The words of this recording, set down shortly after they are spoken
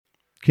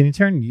Can you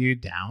turn you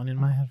down in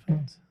my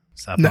headphones?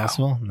 Is that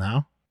possible?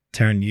 No?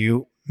 Turn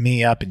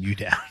me up and you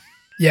down.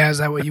 Yeah, is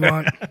that what you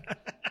want? I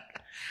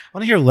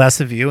want to hear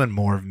less of you and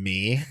more of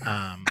me.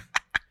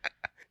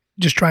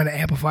 Just trying to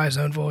amplify his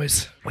own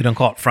voice. We don't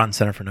call it front and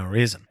center for no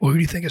reason. Well, who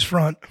do you think is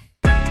front?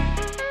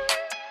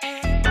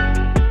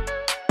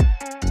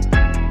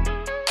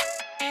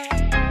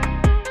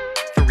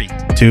 3,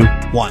 2,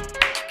 1.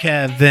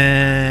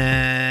 Kevin.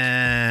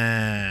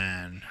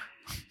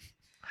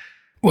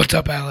 What's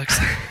up, Alex?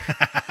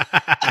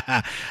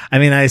 I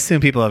mean, I assume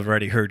people have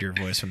already heard your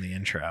voice from the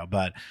intro,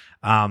 but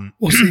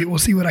we'll see. We'll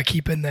see what I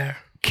keep in there.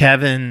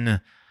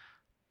 Kevin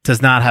does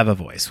not have a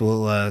voice.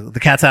 Well, the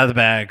cat's out of the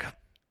bag.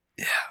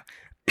 Yeah.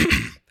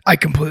 I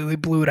completely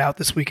blew it out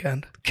this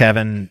weekend.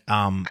 Kevin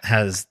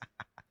is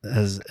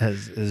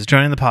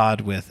joining the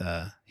pod with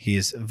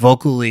he's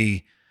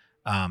vocally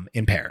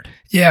impaired.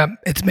 Yeah,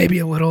 it's maybe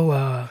a little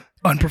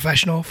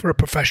unprofessional for a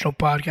professional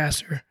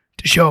podcaster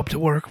to show up to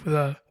work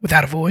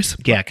without a voice.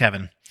 Yeah,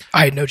 Kevin.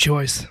 I had no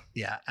choice.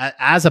 Yeah,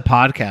 as a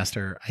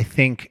podcaster, I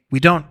think we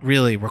don't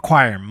really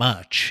require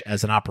much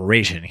as an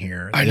operation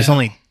here. There's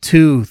only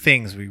 2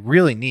 things we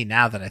really need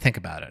now that I think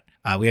about it.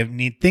 We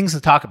need things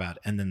to talk about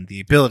and then the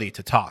ability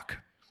to talk.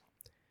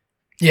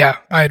 Yeah,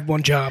 I had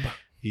one job.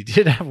 You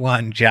did have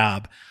one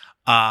job.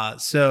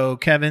 So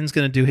Kevin's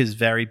going to do his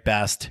very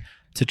best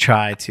to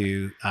try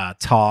to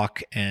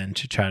talk and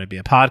to try to be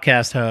a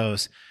podcast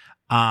host.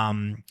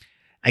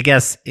 I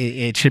guess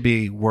it should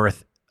be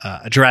worth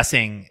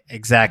addressing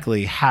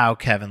exactly how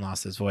Kevin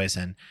lost his voice.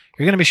 And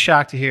you're going to be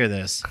shocked to hear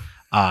this.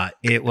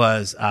 It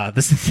was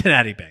the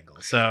Cincinnati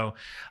Bengals. So,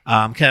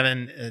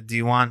 Kevin, do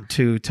you want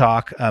to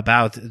talk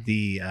about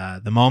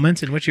the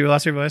moment in which you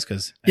lost your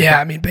voice?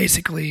 I mean,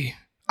 basically,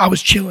 I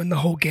was chilling the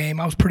whole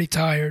game. I was pretty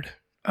tired,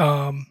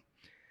 and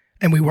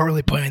we weren't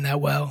really playing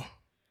that well.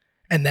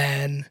 And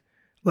then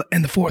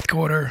in the fourth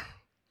quarter,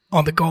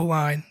 on the goal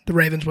line, the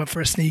Ravens went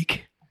for a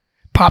sneak,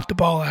 popped the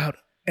ball out.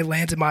 It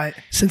lands in my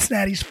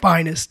Cincinnati's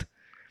finest,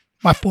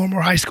 my former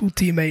high school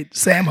teammate,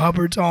 Sam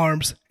Hubbard's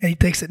arms, and he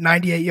takes it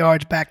 98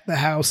 yards back to the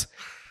house,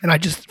 and I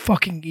just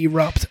fucking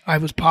erupt. I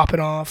was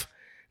popping off.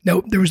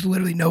 No, there was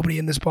literally nobody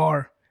in this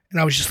bar, and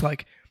I was just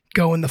like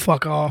going the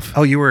fuck off.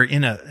 Oh, you were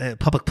in a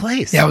public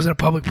place? Yeah, I was in a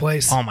public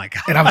place. Oh, my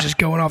God. And I was just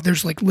going off.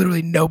 There's like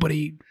literally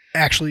nobody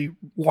actually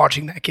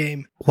watching that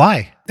game.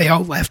 Why? They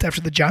all left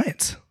after the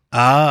Giants.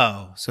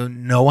 Oh, so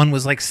no one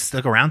was like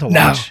stuck around to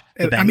watch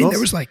the Bengals? I mean, there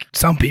was like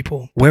some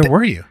people. Where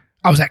were you?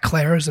 I was at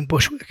Clara's in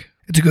Bushwick.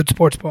 It's a good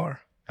sports bar.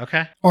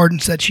 Okay. Arden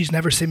said she's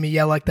never seen me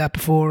yell like that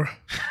before.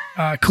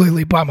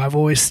 Clearly by my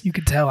voice, you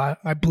could tell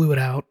I blew it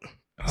out.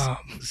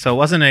 So it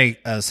wasn't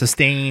a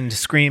sustained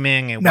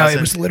screaming? It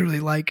was literally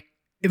like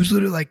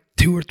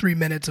 2 or 3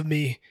 minutes of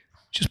me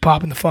just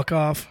popping the fuck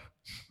off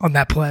on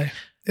that play.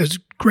 It was the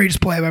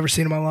greatest play I've ever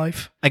seen in my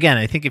life. Again,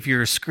 I think if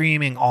you're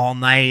screaming all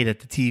night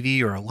at the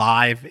TV or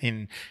live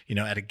in,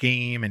 at a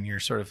game and you're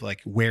sort of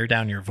like wear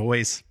down your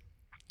voice,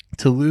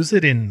 to lose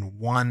it in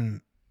one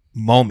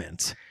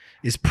moment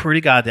is pretty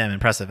goddamn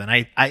impressive. And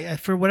I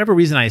for whatever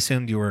reason, I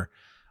assumed you were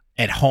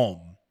at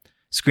home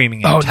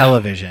screaming at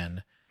television.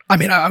 No. I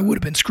mean, I would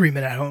have been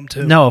screaming at home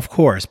too. No, of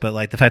course. But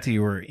like the fact that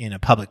you were in a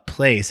public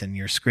place and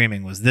your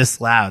screaming was this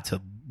loud to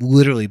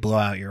literally blow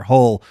out your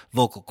whole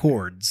vocal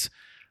cords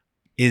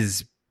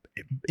is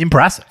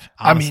impressive.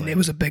 Honestly. I mean, it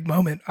was a big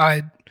moment.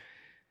 I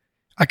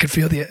could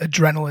feel the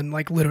adrenaline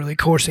like literally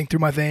coursing through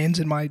my veins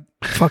and my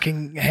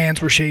fucking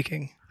hands were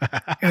shaking.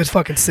 It was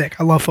fucking sick.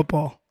 I love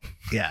football.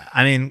 Yeah.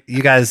 I mean,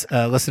 you guys,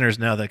 listeners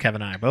know that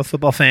Kevin and I are both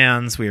football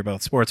fans. We are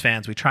both sports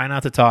fans. We try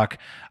not to talk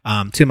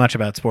too much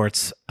about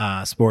sports,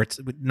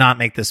 not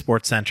make this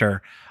Sports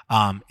Center.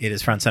 It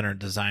is Front Center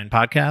Design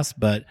podcast,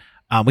 but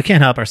we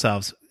can't help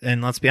ourselves.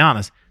 And let's be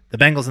honest, the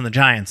Bengals and the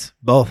Giants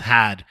both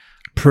had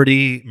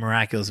pretty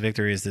miraculous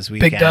victories this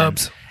weekend. Big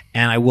dubs.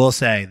 And I will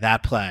say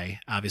that play,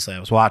 obviously I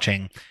was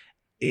watching,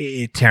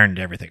 it turned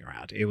everything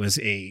around. It was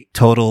a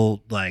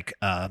total like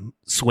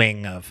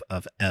swing of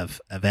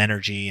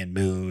energy and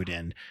mood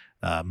and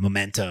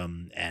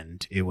momentum.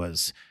 And it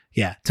was,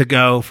 to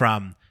go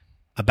from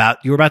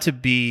you were about to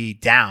be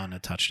down a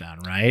touchdown,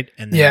 right?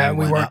 And then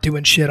we weren't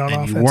doing shit on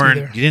offense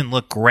either. You didn't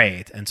look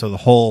great. And so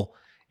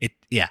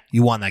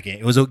you won that game.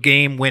 It was a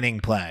game-winning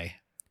play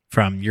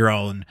from your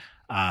own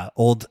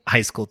old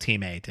high school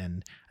teammate.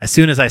 And as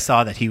soon as I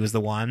saw that he was the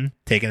one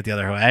taking it the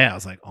other way, I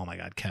was like, oh my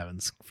God,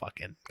 Kevin's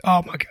fucking.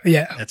 Oh my God.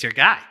 Yeah. That's your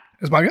guy.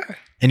 That's my guy.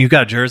 And you've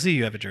got a jersey?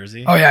 You have a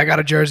jersey? Oh yeah, I got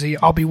a jersey.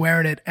 I'll be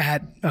wearing it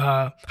at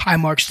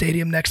Highmark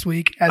Stadium next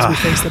week as we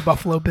face the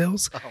Buffalo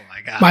Bills. Oh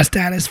my God. My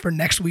status for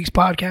next week's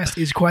podcast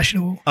is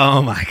questionable.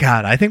 Oh my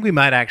God. I think we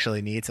might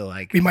actually need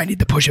to we might need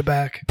to push it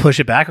back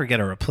or get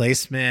a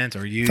replacement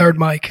or third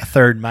mic.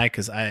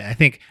 Because I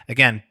think,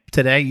 again,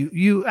 today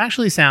you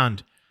actually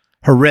sound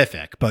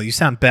horrific, but you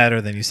sound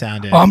better than you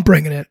sounded. Oh, I'm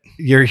bringing it.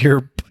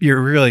 You're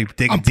really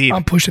digging deep.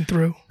 I'm pushing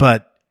through.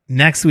 But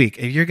next week,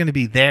 if you're going to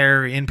be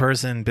there in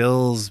person,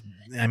 Bills,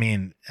 I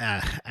mean,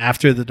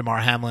 after the Damar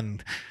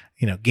Hamlin,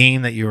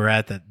 game that you were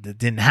at that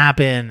didn't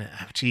happen.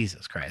 Oh,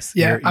 Jesus Christ.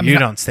 Yeah, you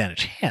don't stand a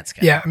chance,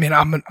 Kevin. Yeah, I mean,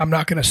 I'm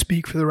not going to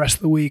speak for the rest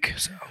of the week.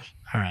 So.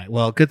 All right.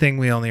 Well, good thing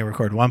we only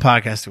record one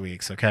podcast a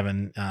week. So,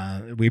 Kevin,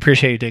 we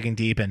appreciate you digging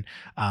deep, and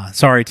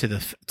sorry to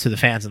the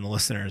fans and the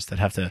listeners that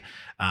have to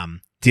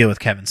deal with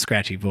Kevin's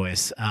scratchy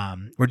voice.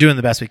 We're doing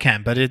the best we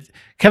can, but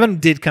Kevin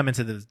did come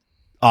into the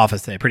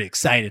office today pretty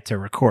excited to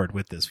record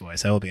with this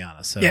voice. I will be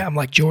honest. So yeah, I'm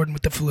like Jordan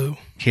with the flu.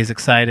 He's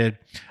excited.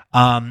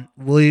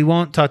 We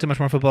won't talk too much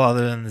more football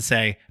other than to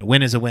say a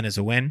win is a win is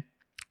a win.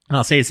 And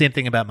I'll say the same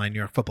thing about my New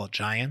York Football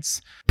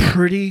Giants.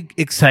 Pretty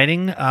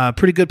exciting,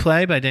 pretty good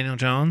play by Daniel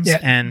Jones. Yeah,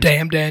 and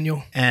damn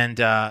Daniel.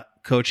 And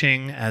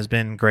coaching has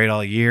been great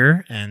all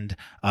year. And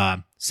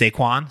playoff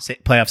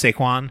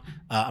Saquon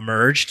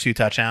emerged, 2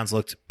 touchdowns,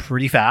 looked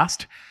pretty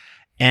fast.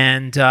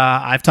 And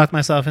I've talked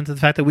myself into the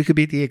fact that we could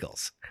beat the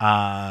Eagles,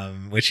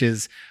 which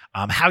is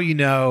how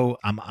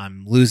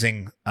I'm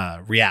losing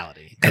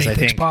reality. Because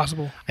Anything's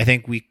possible. I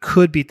think we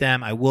could beat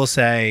them. I will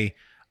say,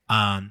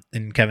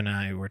 and Kevin and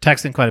I were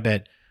texting quite a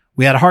bit,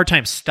 we had a hard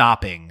time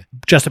stopping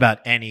just about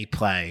any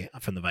play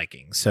from the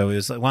Vikings. So it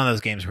was like one of those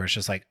games where it's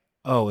just like,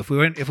 oh, if we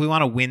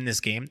want to win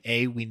this game,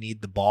 we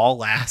need the ball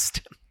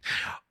last,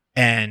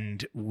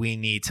 and we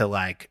need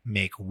to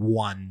make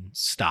one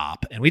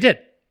stop, and we did.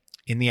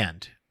 In the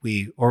end,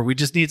 we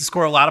just need to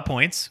score a lot of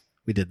points.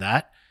 We did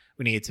that.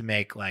 We needed to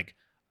make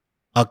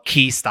a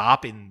key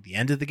stop in the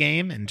end of the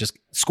game and just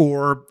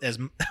score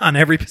on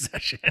every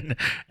possession,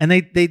 and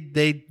they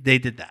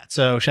did that.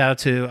 So shout out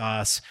to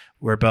us.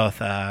 We're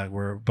both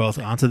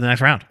on to the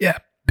next round. Yeah,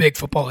 big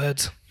football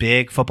heads.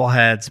 Big football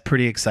heads.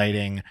 Pretty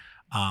exciting.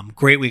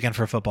 Great weekend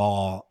for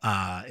football.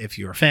 If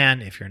you're a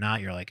fan, if you're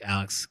not, you're like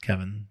Alex,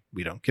 Kevin.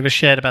 We don't give a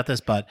shit about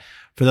this, but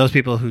for those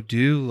people who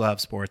do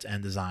love sports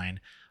and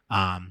design,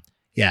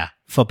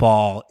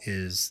 football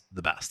is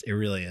the best. It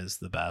really is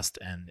the best,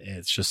 and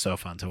it's just so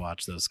fun to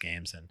watch those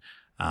games.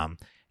 And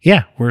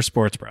we're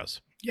sports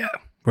bros. Yeah,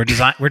 we're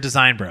design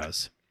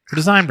bros. We're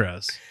design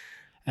bros.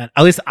 And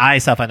at least I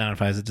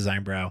self-identify as a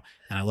design bro,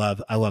 and I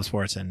love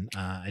sports, and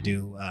I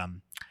do.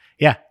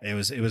 It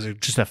was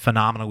just a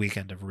phenomenal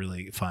weekend of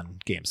really fun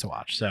games to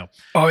watch. So,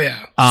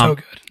 so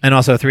good. And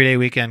also a 3-day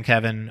weekend,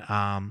 Kevin.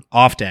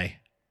 Off day,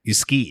 you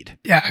skied.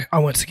 Yeah, I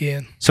went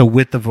skiing. So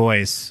with the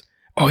voice.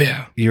 Oh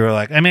yeah, you were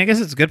like, I mean, I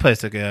guess it's a good place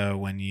to go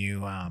when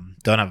you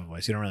don't have a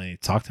voice. You don't really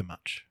talk too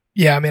much.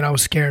 Yeah, I mean, I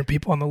was scaring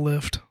people on the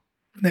lift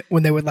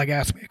when they would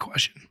ask me a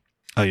question.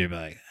 Oh, you'd be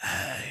like,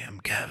 "Hey, I'm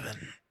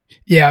Kevin."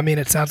 Yeah, I mean,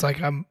 it sounds like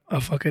I'm a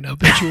fucking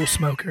habitual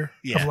smoker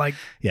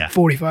of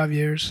 45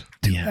 years,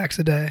 2 packs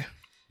a day.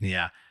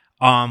 Yeah.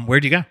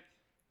 Where'd you go?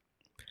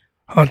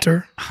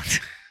 Hunter.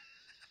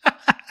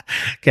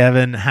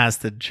 Kevin has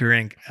to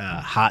drink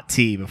hot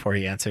tea before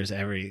he answers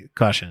every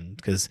question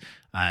because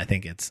I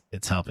think it's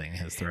helping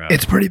his throat.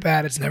 It's pretty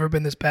bad. It's never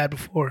been this bad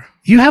before.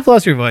 You have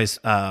lost your voice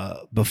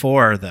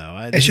before,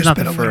 though. It's just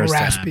been a little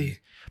raspy.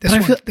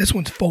 This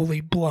one's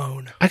fully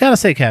blown. I gotta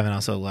say, Kevin,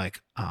 also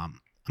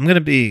I'm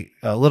gonna be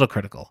a little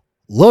critical.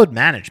 Load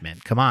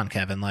management. Come on,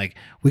 Kevin.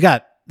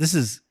 This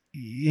is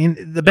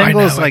the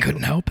Bengals. I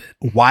couldn't help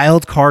it.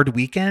 Wild card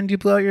weekend. You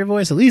blow out your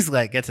voice. At least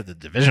get to the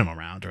divisional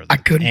round or the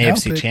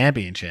AFC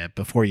Championship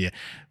before you.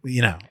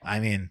 I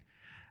mean,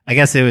 I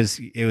guess it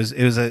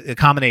was a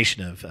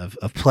combination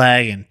of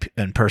play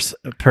and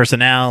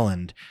personnel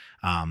and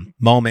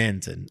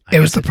moment, and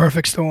it was the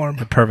perfect storm.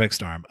 The perfect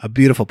storm. A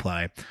beautiful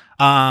play.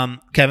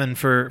 Kevin,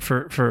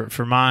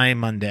 for my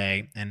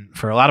Monday and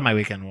for a lot of my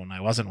weekend when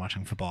I wasn't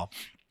watching football,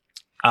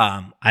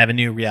 I have a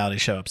new reality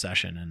show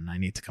obsession, and I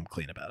need to come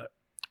clean about it.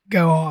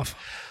 Go off.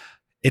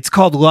 It's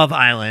called Love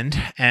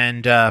Island,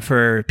 and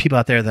for people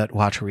out there that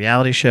watch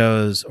reality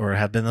shows or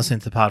have been listening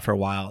to the pod for a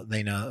while,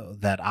 they know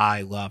that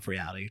I love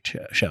reality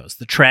shows.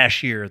 The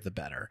trashier, the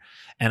better.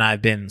 And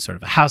I've been sort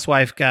of a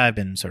housewife guy. I've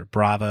been sort of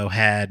Bravo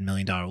head, $1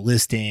 Million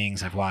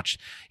Listings. I've watched,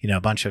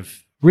 a bunch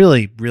of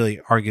really, really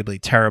arguably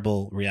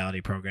terrible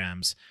reality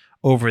programs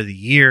over the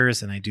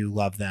years, and I do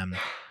love them.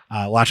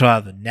 Watch a lot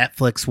of the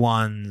Netflix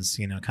ones,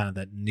 kind of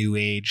that new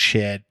age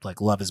shit, like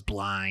Love is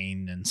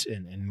Blind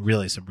and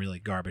really some really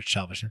garbage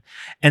television.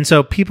 And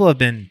so people have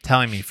been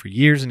telling me for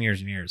years and years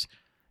and years,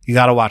 you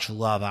got to watch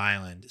Love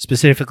Island,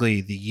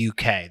 specifically the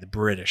UK, the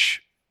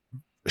British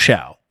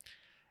show.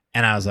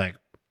 And I was like,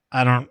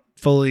 I don't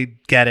fully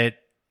get it.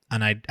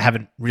 And I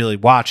haven't really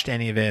watched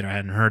any of it or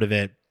hadn't heard of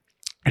it.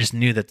 I just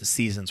knew that the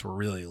seasons were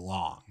really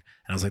long.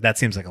 And I was like, that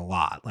seems like a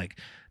lot. Like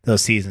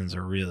those seasons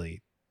are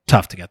really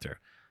tough to get through.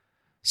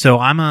 So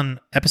I'm on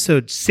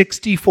episode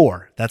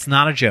 64. That's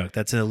not a joke.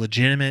 That's a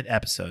legitimate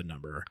episode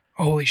number.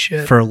 Holy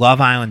shit. For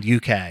Love Island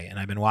UK. And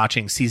I've been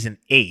watching season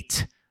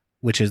 8,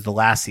 which is the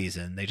last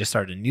season. They just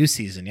started a new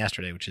season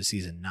yesterday, which is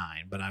season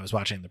 9. But I was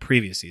watching the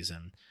previous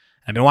season.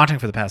 I've been watching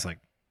for the past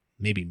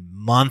maybe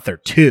month or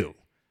 2.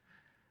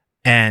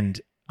 And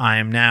I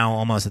am now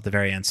almost at the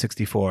very end,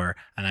 64.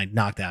 And I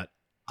knocked out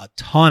a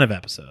ton of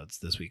episodes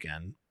this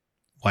weekend.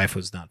 Wife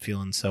was not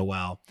feeling so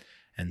well.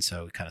 And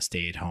so we kind of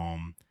stayed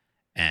home.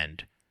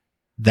 And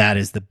that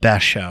is the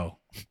best show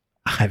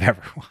I've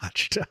ever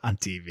watched on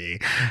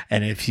TV.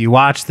 And if you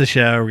watch the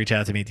show, reach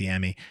out to me,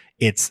 DM me.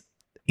 It's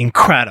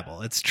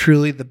incredible. It's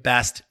truly the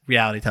best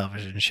reality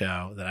television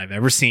show that I've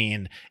ever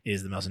seen. It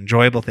is the most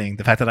enjoyable thing.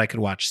 The fact that I could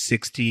watch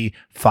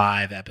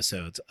 65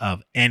 episodes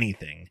of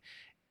anything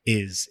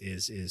is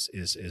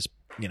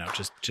you know,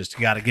 just you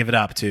got to give it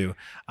up to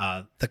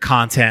the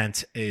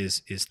content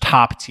is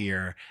top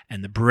tier,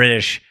 and the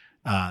British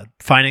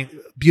finding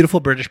beautiful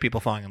British people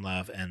falling in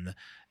love and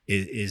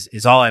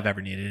is all I've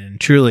ever needed. And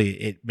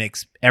truly, it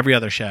makes every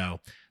other show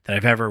that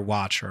I've ever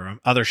watched or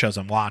other shows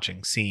I'm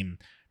watching seem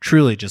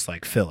truly just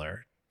like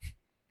filler,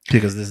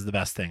 because this is the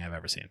best thing I've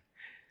ever seen.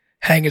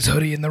 Hang his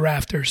hoodie in the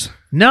rafters.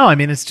 No, I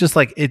mean, it's just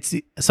like, it's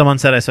someone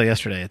said, I saw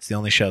yesterday, it's the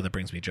only show that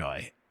brings me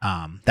joy.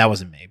 That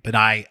wasn't me, but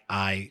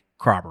I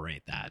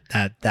corroborate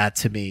that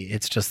to me,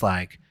 it's just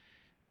like,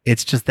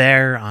 it's just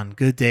there on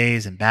good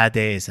days and bad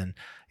days. And,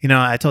 you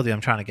know, I told you,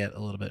 I'm trying to get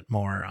a little bit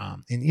more,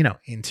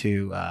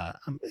 into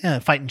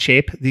fighting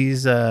shape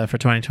these, for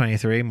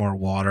 2023, more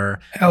water,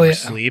 more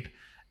sleep.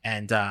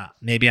 And,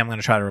 maybe I'm going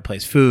to try to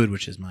replace food,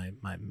 which is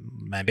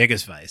my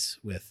biggest vice,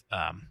 with,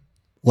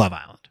 Love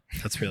Island.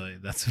 That's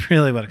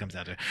really what it comes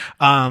down to.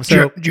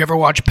 So did you ever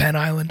watch Penn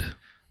Island?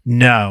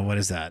 No, what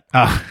is that?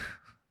 Oh,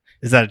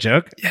 is that a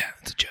joke? Yeah,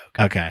 it's a joke.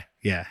 Okay.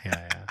 Yeah.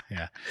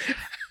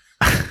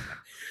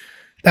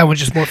 That one's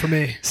just more for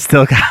me.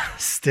 Still got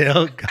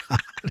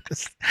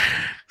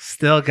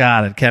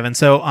it, Kevin.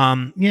 So,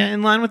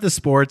 in line with the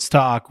sports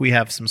talk, we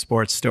have some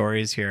sports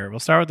stories here. We'll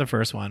start with the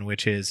first one,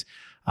 which is,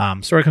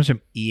 story comes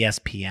from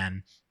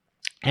ESPN.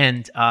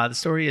 And, the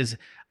story is,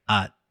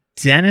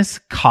 Dennis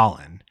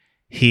Collin.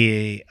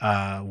 He,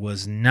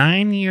 was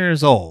 9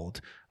 years old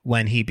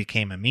when he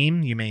became a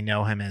meme. You may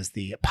know him as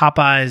the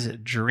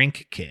Popeyes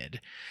drink kid.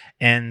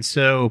 And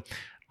so,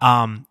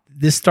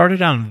 this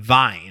started on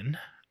Vine,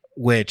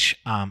 which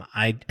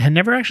I had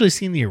never actually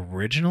seen the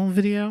original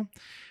video,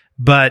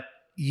 but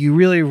you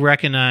really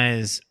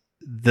recognize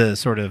the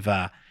sort of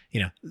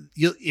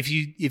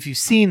if you've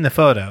seen the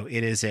photo,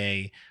 it is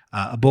a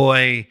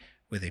boy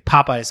with a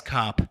Popeyes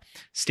cup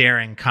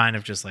staring kind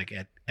of just like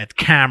at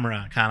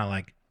camera, kind of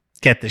like,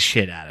 get this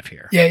shit out of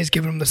here. Yeah, he's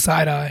giving him the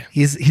side eye.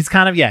 He's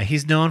kind of,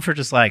 he's known for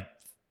just like,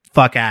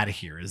 fuck out of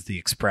here is the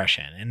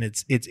expression, and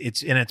it's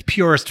in its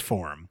purest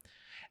form.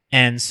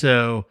 And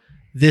so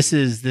this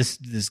is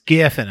this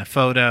GIF and a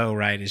photo,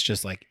 right? It's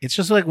just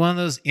like one of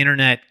those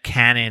internet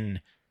canon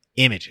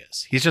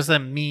images. He's just a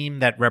meme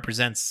that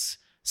represents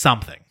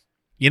something.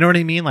 You know what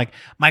I mean? Like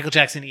Michael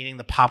Jackson eating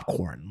the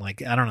popcorn.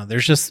 Like, I don't know.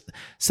 There's just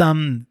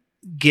some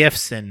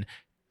GIFs and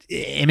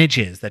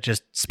images that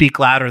just speak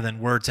louder than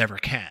words ever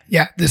can.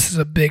 Yeah, this is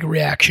a big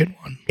reaction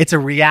one. It's a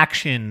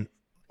reaction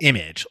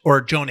image,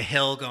 or Jonah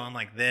Hill going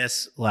like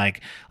this.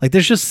 Like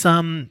there's just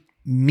some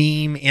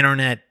meme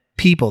internet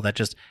people that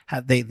just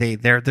have they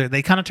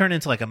kind of turn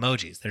into like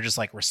emojis. They're just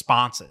like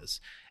responses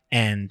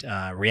and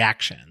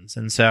reactions.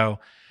 And so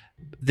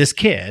this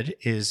kid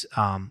is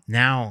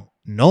now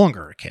no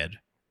longer a kid.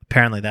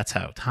 Apparently that's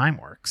how time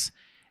works.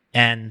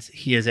 And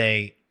he is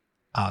a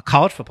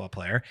college football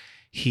player.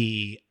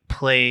 He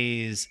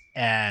plays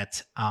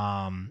at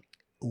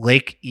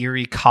Lake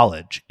Erie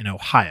College in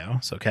Ohio.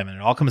 So Kevin,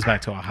 it all comes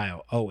back to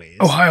Ohio always.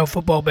 Ohio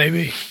football,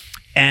 baby.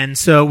 And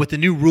so with the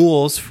new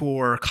rules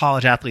for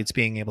college athletes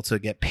being able to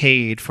get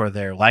paid for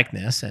their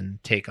likeness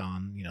and take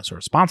on,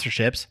 sort of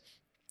sponsorships,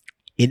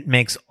 it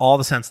makes all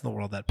the sense in the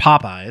world that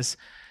Popeyes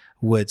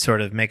would sort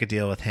of make a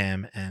deal with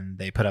him, and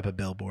they put up a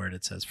billboard.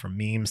 It says "From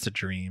Memes to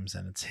Dreams,"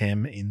 and it's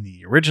him in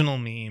the original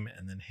meme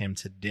and then him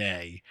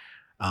today,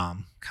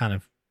 kind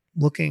of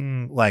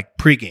looking like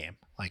pregame,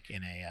 like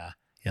in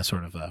a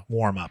sort of a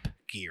warm-up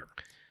gear.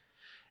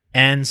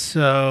 And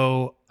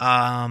so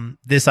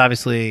this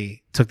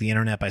obviously took the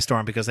internet by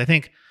storm, because I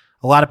think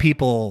a lot of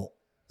people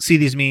see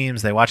these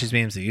memes, they watch these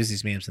memes, they use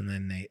these memes, and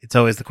then it's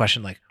always the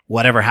question, like,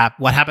 what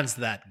happens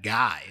to that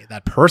guy,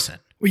 that person?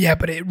 Well, yeah,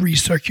 but it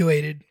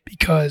recirculated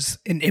because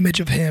an image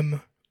of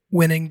him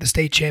winning the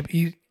state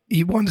champion,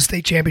 he won the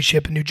state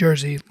championship in New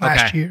Jersey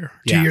last year,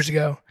 2 years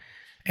ago,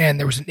 and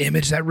there was an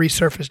image that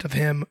resurfaced of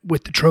him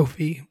with the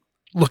trophy,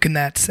 looking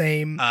that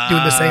same,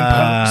 doing the same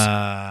pose.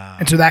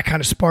 And so that kind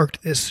of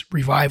sparked this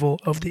revival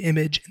of the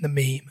image and the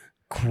meme.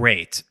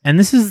 Great. And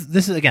this is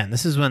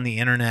when the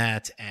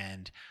internet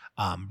and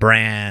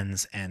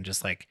brands and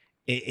just like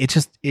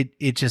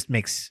it just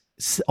makes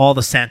all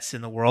the sense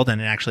in the world,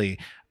 and it actually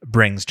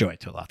brings joy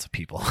to lots of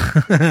people.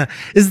 This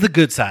is the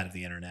good side of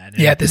the internet.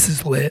 Yeah, this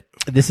is lit.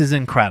 This is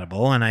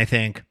incredible, and I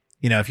think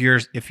if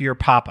you're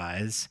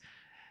Popeyes,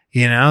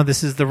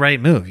 this is the right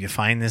move. You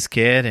find this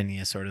kid and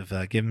you sort of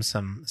give him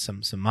some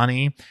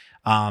money,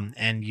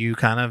 and you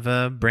kind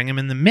of bring him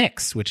in the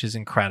mix, which is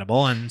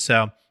incredible. And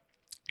so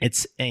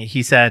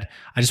he said,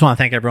 I just want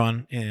to thank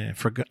everyone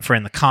for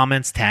in the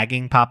comments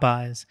tagging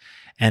Popeyes,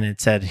 and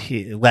it said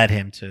it led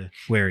him to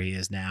where he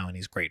is now, and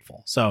he's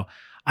grateful. So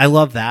I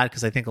love that,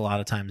 because I think a lot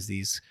of times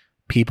these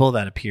people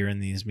that appear in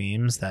these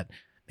memes that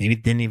maybe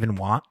didn't even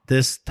want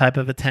this type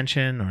of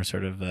attention, or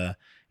sort of they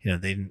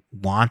didn't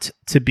want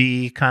to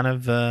be kind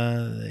of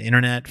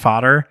internet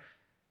fodder.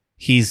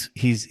 he's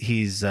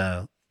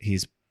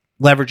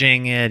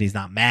leveraging it. He's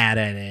not mad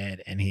at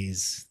it, and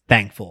he's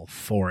thankful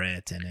for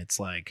it. And it's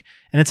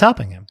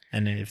helping him.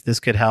 And if this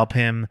could help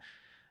him,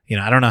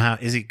 I don't know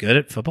is he good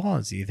at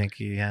football? Do you think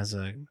he has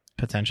a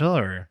potential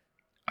or?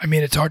 I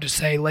mean, it's hard to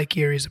say. Lake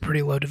Erie is a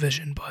pretty low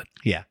division, but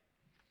yeah.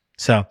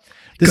 So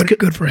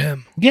good for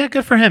him. Yeah,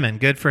 good for him, and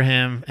good for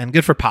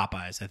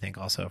Popeyes. I think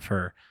also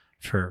for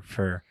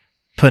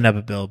putting up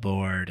a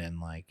billboard and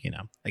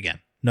again,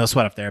 no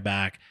sweat off their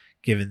back,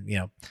 giving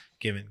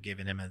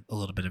him a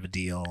little bit of a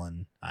deal,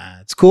 and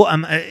it's cool.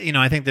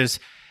 I think there's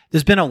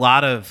been a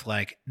lot of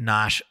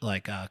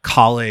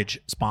college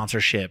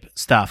sponsorship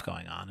stuff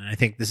going on, and I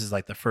think this is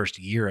the first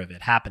year of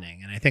it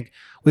happening, and I think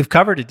we've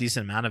covered a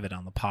decent amount of it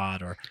on the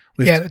pod,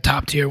 the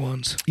top tier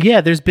ones.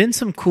 Yeah, there's been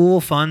some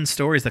cool, fun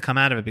stories that come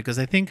out of it, because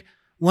I think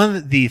one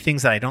of the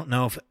things that I don't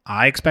know if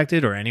I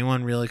expected or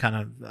anyone really kind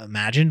of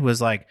imagined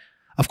was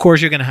of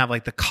course you're going to have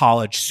the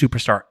college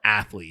superstar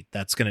athlete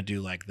that's going to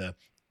do the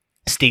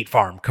State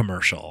Farm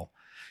commercial.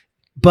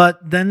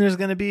 But then there's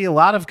going to be a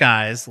lot of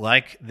guys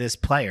like this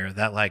player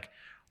that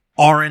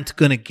aren't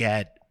going to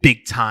get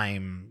big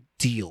time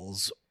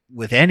deals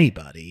with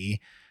anybody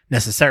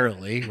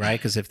necessarily, right?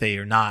 Because if they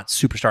are not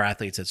superstar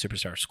athletes at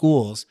superstar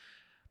schools,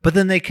 but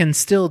then they can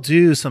still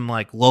do some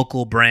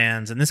local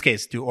brands, in this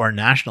case, or a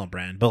national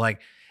brand. But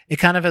it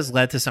kind of has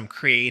led to some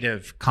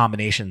creative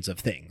combinations of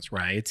things,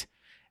 right?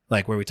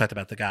 Where we talked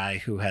about the guy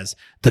who has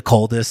the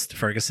coldest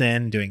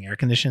Ferguson doing air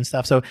conditioning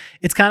stuff. So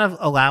it's kind of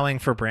allowing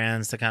for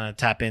brands to kind of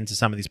tap into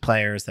some of these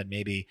players that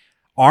maybe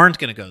aren't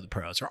going to go to the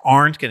pros or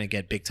aren't going to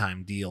get big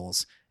time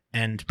deals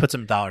and put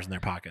some dollars in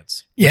their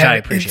pockets, which I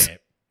appreciate.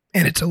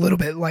 And it's a little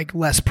bit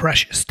less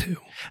precious too.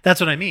 That's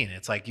what I mean.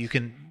 It's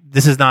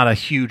this is not a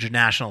huge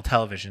national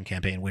television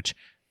campaign, which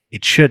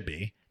it should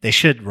be. They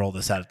should roll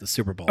this out at the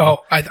Super Bowl.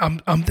 Oh,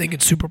 I'm thinking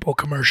Super Bowl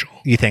commercial.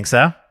 You think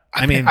so?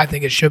 I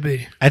think it should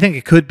be. I think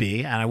it could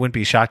be, and I wouldn't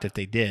be shocked if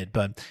they did.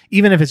 But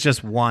even if it's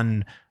just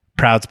one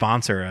proud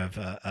sponsor of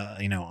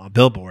a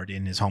billboard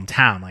in his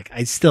hometown,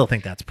 I still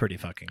think that's pretty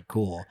fucking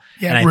cool.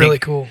 Yeah, and really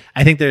cool.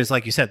 I think there's,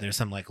 like you said, there's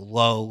some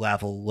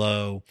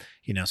low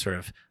sort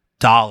of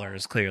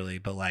dollars clearly,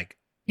 but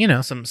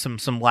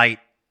some light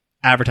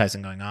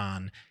advertising going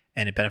on,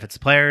 and it benefits the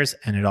players,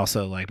 and it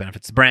also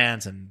benefits the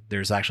brands, and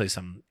there's actually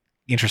some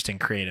interesting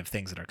creative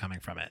things that are coming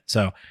from it.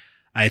 So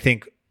I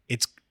think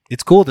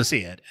it's cool to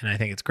see it, and I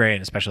think it's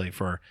great, especially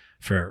for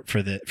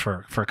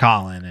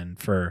Colin and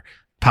for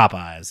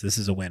Popeyes. This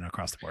is a win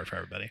across the board for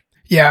everybody.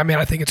 Yeah, I mean,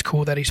 I think it's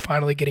cool that he's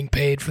finally getting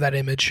paid for that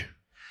image.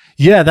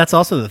 Yeah, that's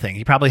also the thing.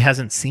 He probably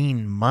hasn't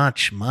seen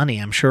much money.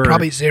 I'm sure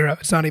probably zero.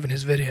 It's not even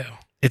his video.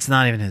 It's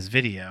not even his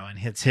video, and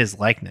it's his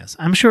likeness.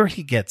 I'm sure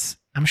he has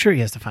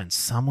to find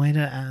some way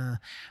to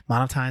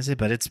monetize it,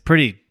 but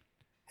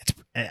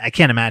I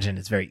can't imagine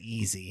it's very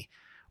easy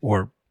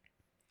or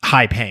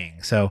high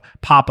paying. So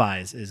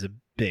Popeyes is a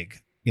big,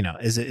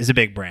 is a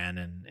big brand,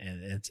 and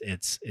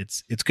it's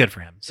good for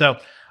him. So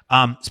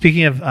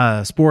speaking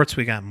of sports,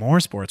 we got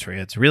more sports for you.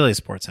 It's really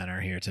Sports Center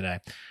here today.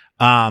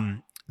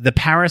 The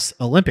Paris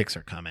Olympics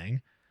are coming,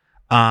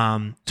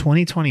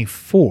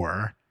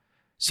 2024.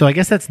 So I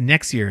guess that's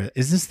next year.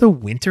 Is this the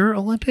Winter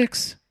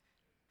Olympics?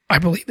 I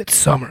believe it's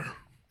summer.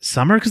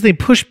 Summer, because they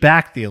pushed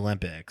back the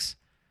Olympics.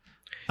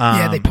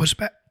 Yeah, they pushed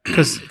back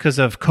because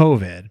of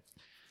COVID.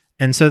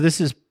 And so this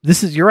is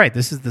you're right.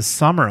 This is the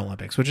Summer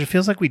Olympics, which it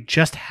feels like we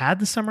just had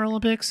the Summer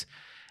Olympics.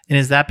 And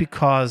is that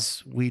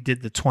because we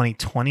did the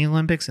 2020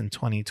 Olympics in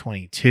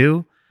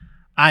 2022?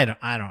 I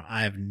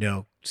have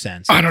no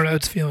sense. I don't know.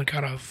 It's feeling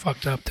kind of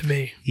fucked up to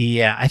me.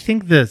 Yeah, I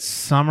think the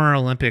Summer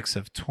Olympics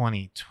of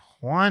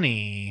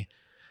 2020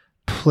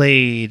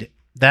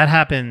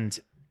 happened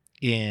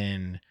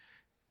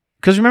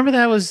because remember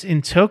that was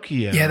in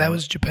Tokyo. Yeah, that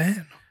was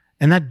Japan.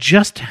 And that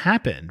just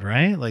happened,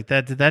 right?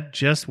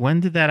 When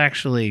did that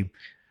actually?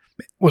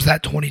 Was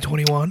that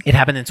 2021? It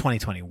happened in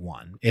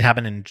 2021. It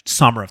happened in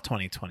summer of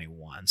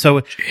 2021.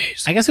 So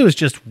Jeez. I guess it was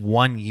just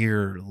 1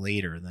 year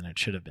later than it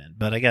should have been.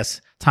 But I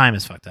guess time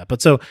is fucked up.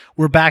 But so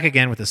we're back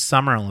again with the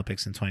Summer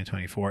Olympics in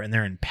 2024, and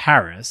they're in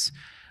Paris,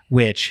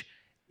 which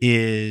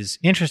is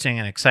interesting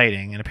and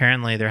exciting. And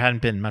apparently there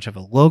hadn't been much of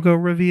a logo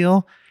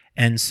reveal.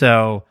 And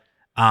so,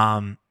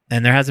 and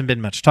there hasn't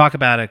been much talk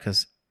about it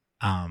because,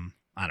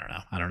 I don't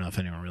know. I don't know if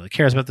anyone really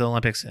cares about the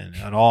Olympics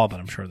at all, but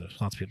I'm sure there's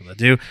lots of people that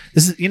do.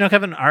 This is,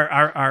 Kevin,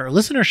 our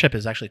listenership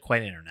is actually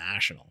quite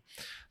international.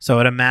 So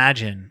I'd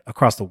imagine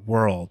across the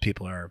world,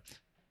 people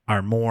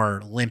are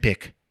more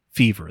Olympic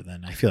fever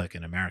than I feel like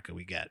in America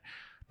we get.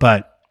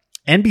 But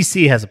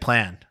NBC has a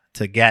plan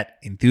to get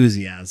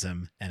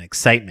enthusiasm and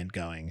excitement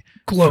going.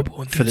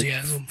 Global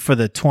enthusiasm. For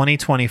the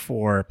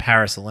 2024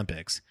 Paris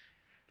Olympics.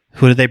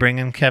 Who did they bring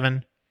in,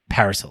 Kevin?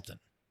 Paris Hilton.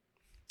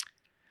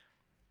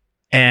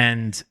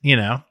 And,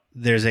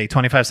 there's a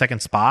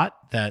 25-second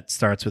spot that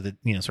starts with a,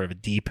 sort of a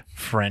deep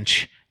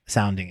French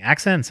sounding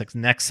accent. It's like,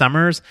 next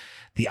summers,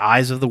 the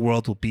eyes of the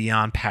world will be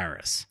on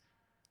Paris.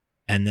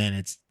 And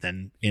then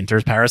then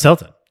enters Paris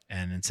Hilton.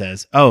 And it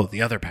says, oh,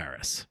 the other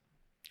Paris.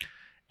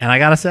 And I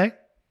got to say,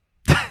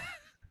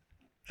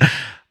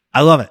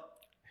 I love it.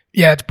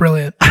 Yeah, it's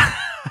brilliant.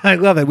 I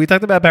love it. We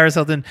talked about Paris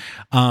Hilton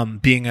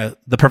being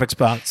the perfect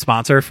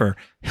sponsor for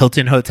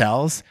Hilton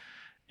hotels.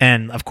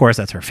 And of course,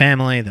 that's her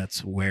family.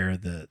 That's where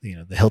the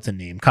Hilton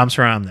name comes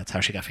from. That's how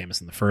she got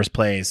famous in the first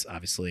place.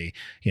 Obviously,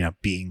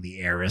 being the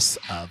heiress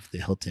of the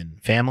Hilton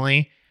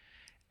family.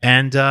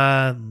 And,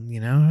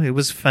 it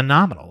was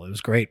phenomenal. It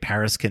was great.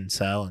 Paris can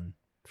sell and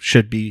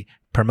should be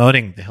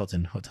promoting the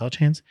Hilton hotel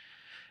chains.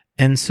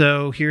 And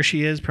so here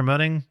she is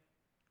promoting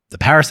the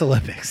Paris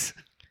Olympics.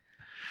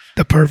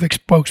 The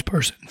perfect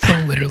spokesperson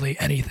for literally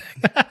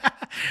anything.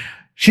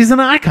 She's an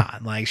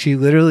icon. Like, she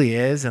literally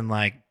is. And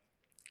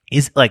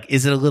is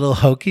it a little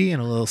hokey and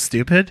a little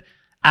stupid?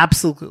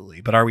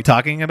 Absolutely. But are we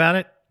talking about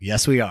it?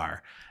 Yes, we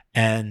are.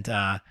 And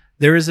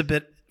there is a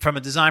bit from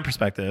a design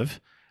perspective.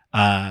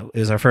 It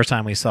was our first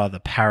time we saw the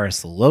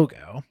Paris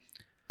logo.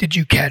 Did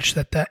you catch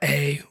that the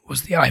A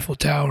was the Eiffel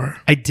Tower?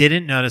 I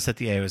didn't notice that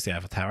the A was the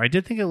Eiffel Tower. I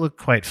did think it looked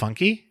quite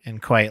funky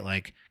and quite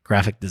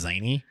graphic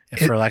designy,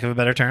 for lack of a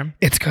better term.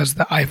 It's because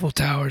the Eiffel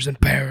Tower's in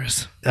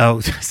Paris. Oh,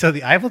 so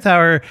the Eiffel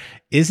Tower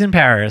is in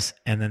Paris,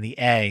 and then the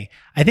A,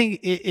 I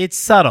think it's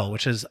subtle,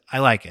 which is, I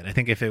like it. I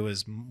think if it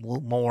was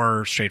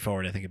more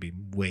straightforward, I think it'd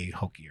be way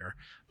hokier.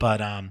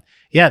 But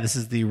this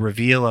is the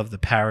reveal of the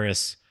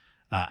Paris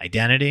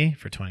identity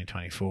for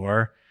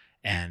 2024,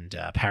 and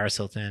Paris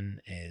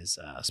Hilton is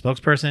a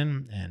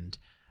spokesperson, and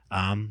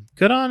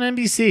good on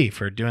NBC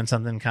for doing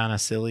something kind of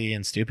silly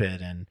and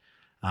stupid. And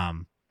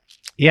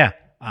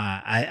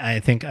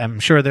I think I'm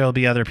sure there'll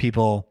be other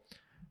people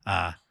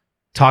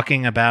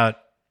talking about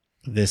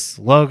this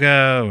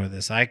logo or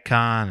this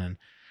icon. And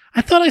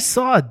I thought I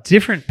saw a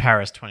different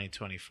Paris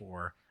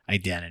 2024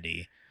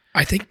 identity.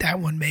 I think that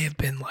one may have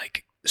been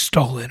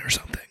stolen or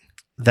something.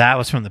 That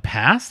was from the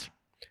past?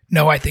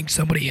 No, I think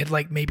somebody had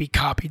maybe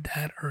copied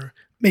that, or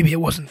maybe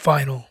it wasn't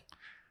final.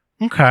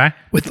 Okay.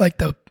 With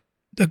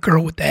the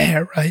girl with the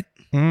hair, right?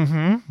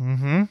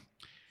 Mm-hmm.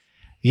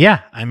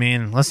 Yeah. I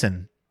mean,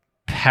 listen,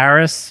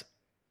 Paris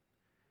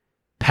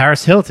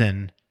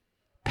Hilton,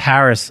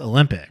 Paris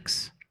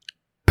Olympics.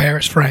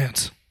 Paris,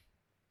 France.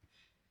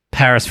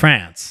 Paris,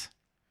 France.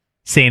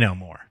 Say no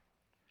more.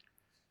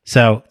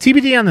 So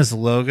TBD on this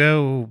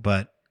logo,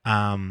 but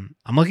I'm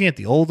looking at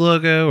the old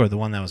logo, or the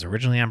one that was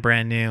originally on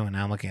brand new, and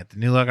now I'm looking at the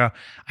new logo.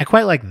 I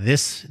quite like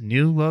this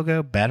new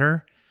logo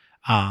better.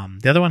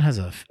 The other one has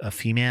a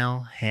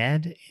female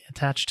head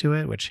attached to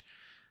it, which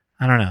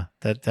I don't know.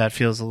 That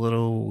feels a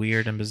little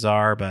weird and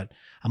bizarre, but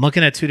I'm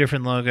looking at two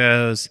different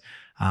logos.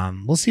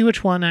 We'll see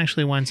which one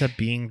actually winds up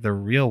being the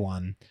real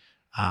one.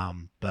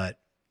 But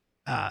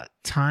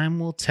time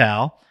will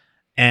tell.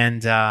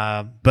 And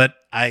but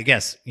I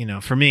guess,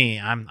 for me,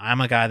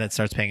 I'm a guy that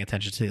starts paying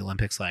attention to the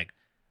Olympics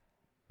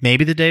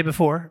maybe the day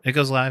before it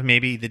goes live,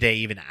 maybe the day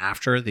even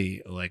after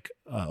the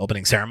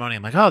opening ceremony.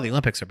 I'm like, oh, the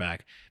Olympics are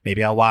back.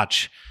 Maybe I'll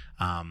watch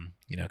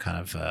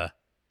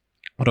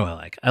what do I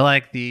like? I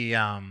like the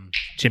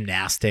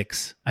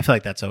gymnastics. I feel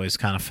like that's always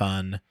kind of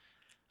fun.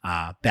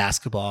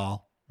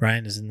 Basketball,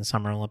 right, is in the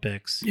Summer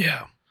Olympics.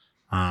 Yeah.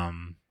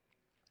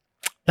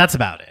 That's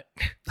about it.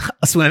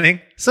 Swimming.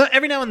 So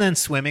every now and then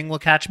swimming will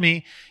catch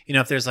me.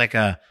 If there's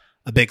a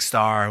big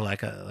star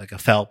like a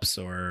Phelps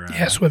or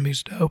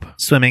swimming's dope.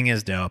 Swimming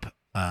is dope.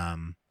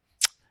 And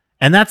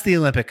that's the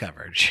Olympic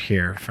coverage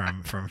here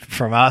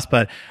from us.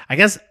 But I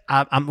guess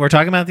we're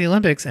talking about the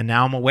Olympics, and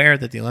now I'm aware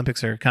that the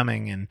Olympics are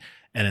coming, and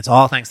it's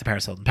all thanks to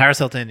Paris Hilton. Paris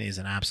Hilton is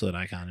an absolute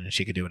icon, and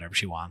she could do whatever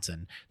she wants.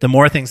 And the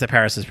more things that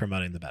Paris is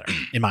promoting, the better,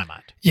 in my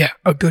mind. Yeah,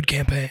 a good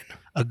campaign.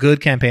 A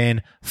good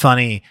campaign,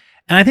 funny.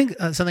 And I think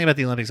something about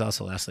the Olympics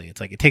also, Leslie,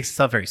 it's it takes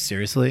itself very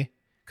seriously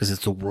because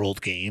it's the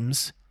World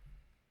Games.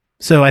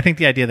 So I think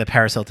the idea that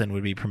Paris Hilton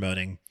would be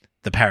promoting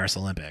the Paris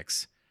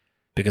Olympics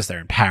because they're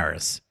in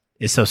Paris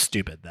is so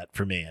stupid that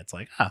for me, it's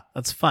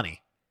that's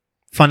funny.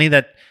 Funny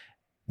that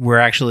we're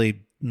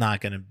actually not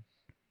going to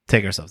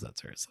take ourselves that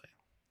seriously.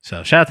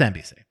 So shout out to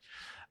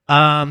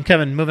NBC.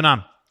 Kevin, moving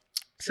on.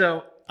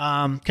 So,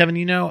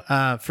 Kevin,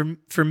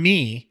 for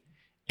me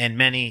and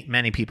many,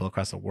 many people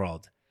across the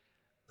world,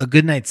 a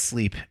good night's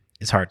sleep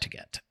is hard to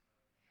get.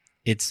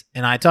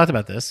 And I talked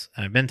about this,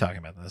 and I've been talking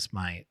about this.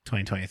 My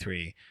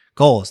 2023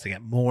 goal is to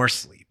get more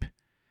sleep.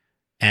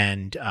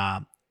 And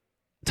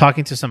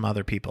talking to some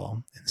other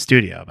people in the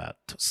studio about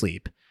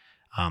sleep,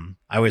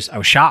 I was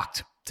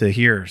shocked to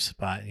hear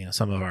by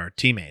some of our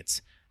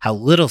teammates how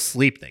little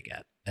sleep they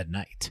get at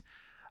night.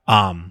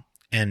 And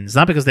it's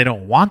not because they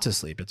don't want to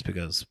sleep; it's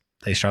because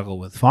they struggle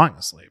with falling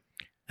asleep.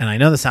 And I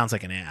know this sounds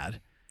like an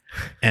ad,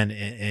 and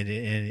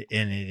it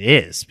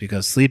is,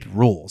 because sleep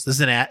rules. This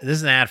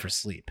is an ad for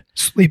sleep.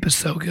 Sleep is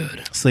so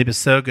good. Sleep is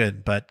so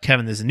good. But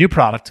Kevin, there's a new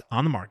product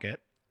on the market,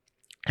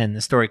 and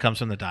this story comes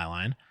from the Die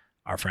Line,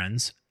 our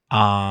friends.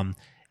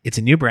 It's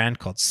a new brand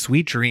called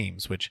Sweet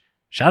Dreams, which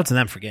shout out to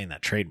them for getting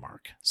that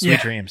trademark. Sweet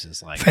Dreams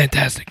is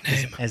fantastic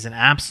name. Is an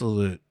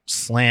absolute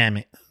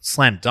slam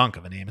dunk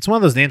of a name. It's one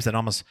of those names that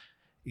almost,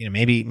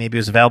 maybe it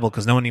was available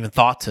because no one even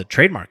thought to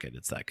trademark it.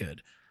 It's that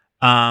good.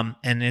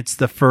 And it's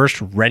the first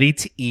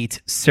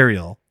ready-to-eat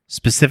cereal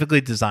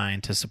specifically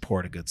designed to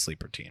support a good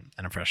sleep routine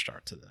and a fresh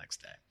start to the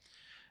next day.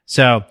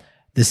 So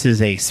this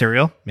is a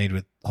cereal made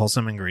with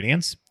wholesome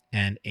ingredients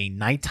and a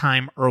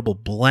nighttime herbal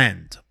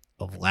blend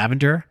of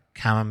lavender,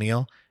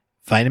 chamomile,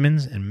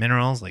 vitamins and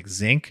minerals like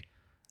zinc,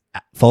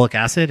 folic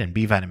acid, and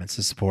B vitamins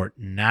to support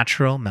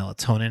natural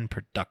melatonin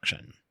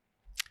production.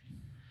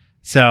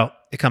 So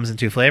it comes in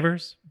 2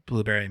 flavors,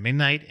 blueberry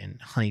midnight and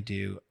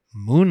honeydew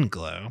moon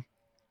glow.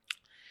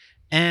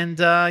 And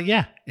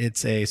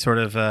it's a sort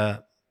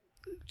of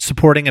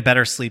supporting a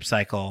better sleep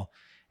cycle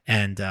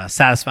and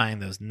satisfying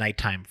those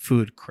nighttime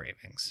food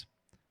cravings.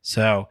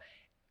 So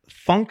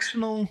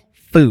functional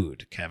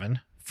food, Kevin,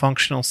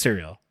 functional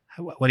cereal.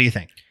 What do you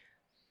think?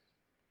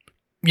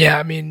 Yeah,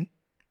 I mean,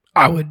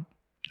 I would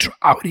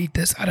eat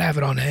this. I'd have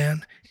it on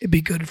hand. It'd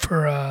be good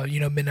for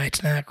midnight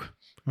snack.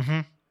 Mm-hmm.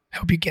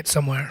 Help you get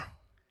somewhere.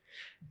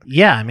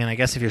 Yeah, I mean, I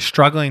guess if you're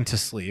struggling to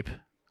sleep,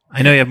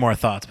 I know you have more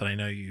thoughts, but I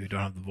know you don't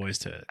have the voice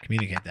to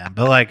communicate them.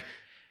 But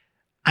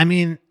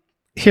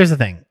here's the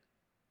thing.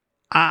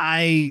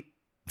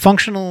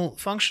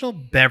 Functional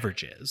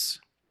beverages.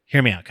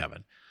 Hear me out,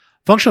 Kevin.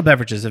 Functional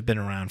beverages have been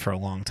around for a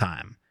long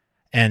time,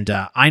 and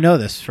I know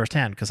this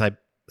firsthand because I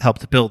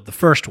helped to build the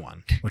first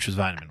one, which was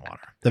vitamin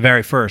water, the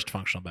very first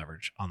functional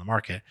beverage on the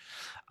market.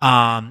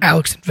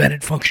 Alex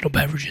invented functional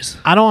beverages.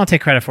 I don't want to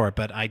take credit for it,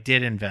 but I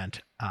did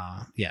invent,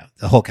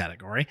 the whole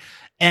category.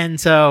 And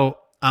so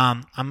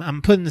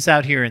I'm putting this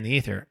out here in the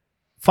ether.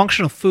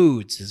 Functional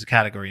foods is a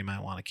category you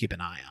might want to keep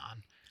an eye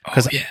on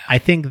because I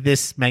think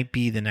this might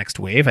be the next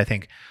wave. I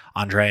think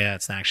Andrea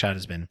at Snackshot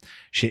has been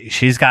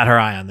she's got her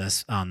eye on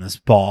this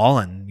ball,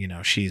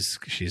 and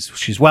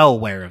she's well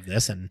aware of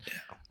this. And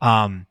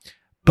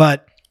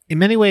but in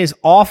many ways,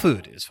 all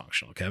food is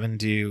functional, Kevin.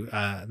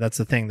 That's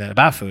the thing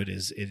about food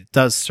is it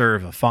does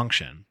serve a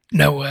function.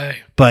 No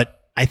way. But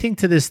I think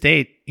to this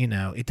date,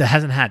 it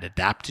hasn't had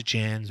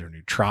adaptogens or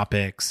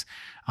nootropics.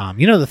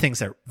 The things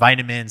that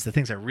vitamins, the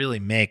things that really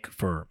make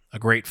for a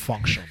great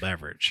functional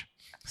beverage.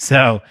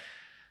 So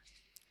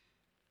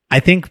I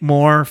think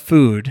more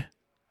food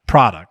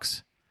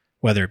products,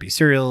 whether it be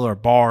cereal or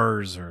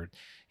bars or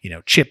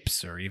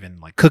chips or even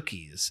like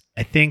cookies,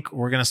 I think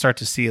we're going to start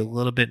to see a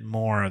little bit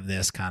more of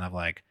this kind of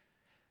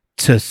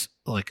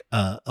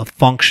a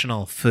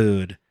functional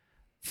foods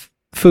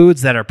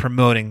that are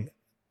promoting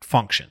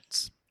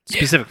functions,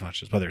 specific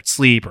functions, whether it's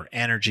sleep or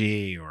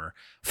energy or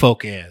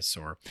focus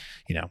or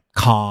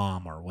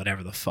calm or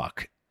whatever the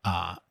fuck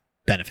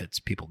benefits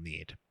people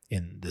need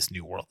in this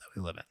new world that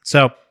we live in.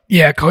 So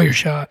yeah, call your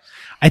shot.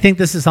 I think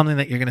this is something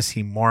that you're going to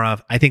see more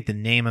of. I think the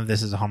name of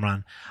this is a home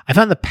run. I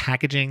found the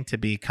packaging to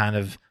be kind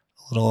of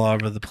a little all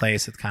over the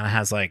place. It kind of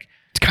has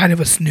it's kind of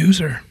a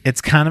snoozer.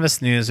 It's kind of a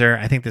snoozer.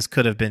 I think this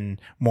could have been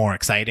more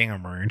exciting or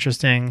more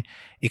interesting.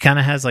 It kind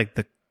of has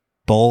the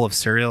bowl of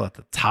cereal at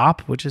the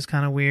top, which is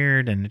kind of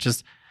weird. And it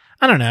just,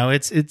 I don't know.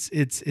 It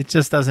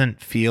just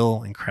doesn't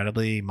feel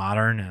incredibly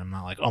modern. And I'm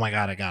not like, oh my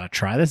God, I got to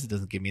try this. It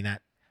doesn't give me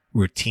that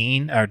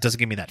routine, or it doesn't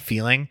give me that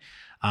feeling.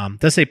 It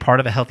does say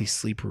part of a healthy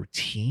sleep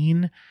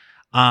routine.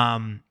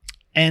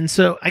 And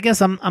so I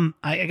guess I'm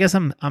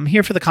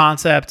here for the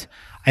concept.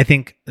 I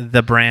think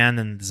the brand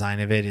and the design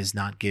of it is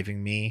not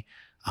giving me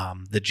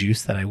the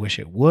juice that I wish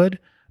it would.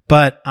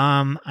 But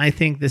I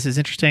think this is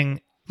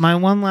interesting. My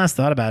one last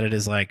thought about it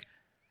is I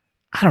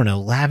don't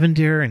know,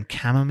 lavender and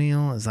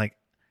chamomile is I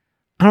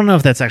don't know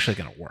if that's actually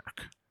going to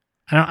work.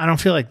 I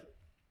feel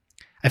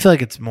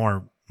like it's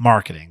more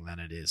marketing than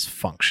it is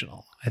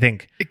functional. I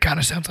think it kind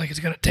of sounds like it's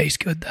going to taste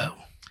good though.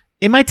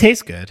 It might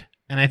taste good,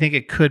 and I think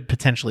it could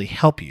potentially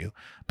help you.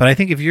 But I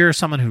think if you're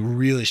someone who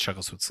really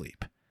struggles with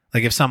sleep,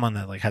 like if someone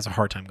that has a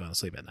hard time going to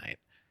sleep at night,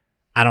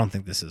 I don't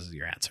think this is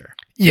your answer.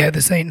 Yeah,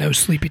 this ain't no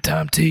sleepy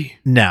time tea.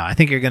 No, I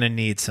think you're going to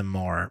need some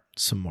more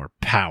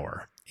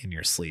power in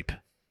your sleep,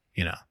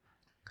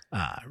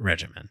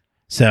 regimen.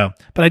 So,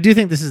 but I do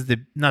think this is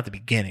not the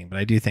beginning, but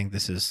I do think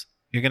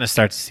you're going to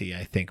start to see,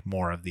 I think,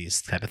 more of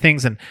these type of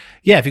things. And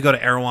yeah, if you go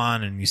to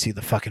Erewhon and you see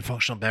the fucking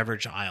functional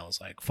beverage aisle is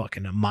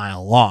fucking a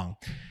mile long.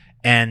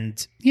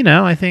 And,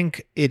 I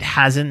think it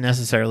hasn't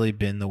necessarily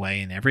been the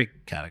way in every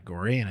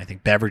category. And I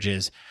think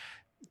beverages,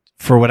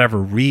 for whatever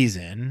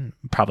reason,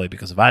 probably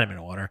because of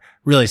vitamin water,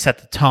 really set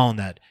the tone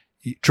that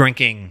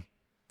drinking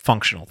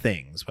functional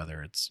things,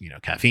 whether it's,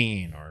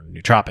 caffeine or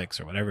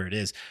nootropics or whatever it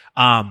is.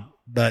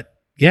 But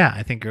yeah,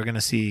 I think you're going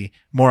to see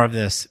more of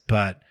this,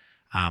 but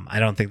I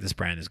don't think this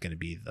brand is going to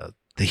be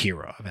the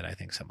hero of it. I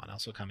think someone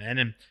else will come in.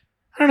 And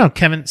I don't know,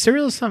 Kevin,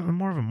 cereal is something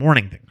more of a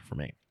morning thing for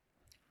me.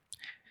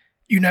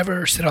 You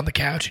never sit on the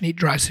couch and eat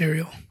dry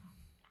cereal?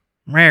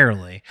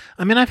 Rarely.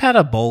 I mean, I've had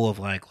a bowl of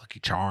Lucky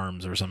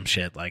Charms or some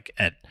shit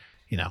at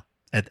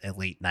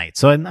late night.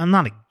 So I'm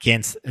not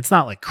against, it's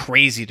not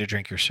crazy to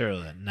drink your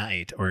cereal at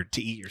night or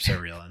to eat your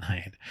cereal at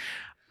night.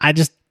 I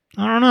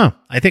don't know.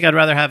 I think I'd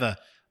rather have a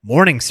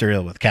morning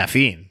cereal with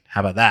caffeine. How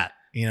about that?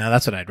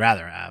 That's what I'd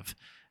rather have.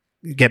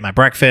 Get my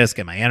breakfast,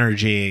 get my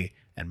energy,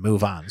 and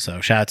move on.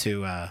 So shout out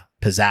to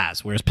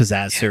Pizzazz. Where's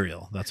Pizzazz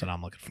cereal? That's what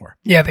I'm looking for.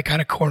 Yeah, they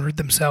kind of cornered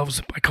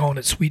themselves by calling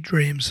it Sweet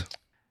Dreams.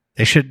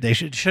 They should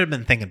have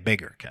been thinking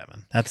bigger,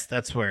 Kevin.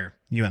 That's where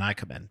you and I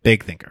come in.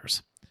 Big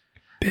thinkers.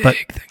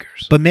 Big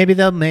thinkers. But maybe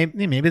they'll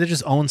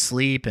just own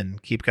sleep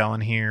and keep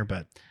going here.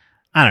 But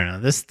I don't know.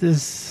 This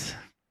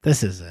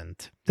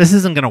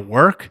isn't going to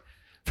work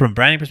from a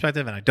branding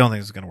perspective, and I don't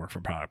think it's going to work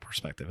from a product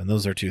perspective. And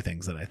those are two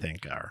things that I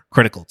think are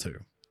critical to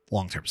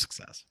long-term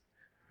success.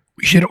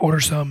 We should order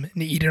some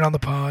and eat it on the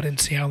pod and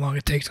see how long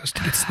it takes us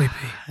to get sleepy.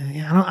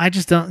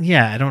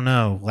 I don't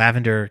know.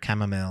 Lavender,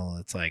 chamomile.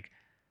 It's like,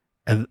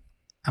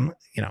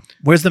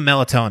 where's the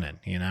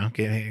melatonin?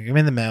 Give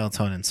me the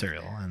melatonin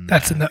cereal. And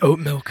that's in the oat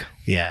milk.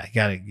 Yeah,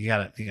 you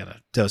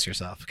gotta dose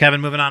yourself. Kevin,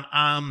 moving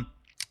on.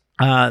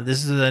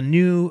 This is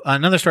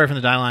another story from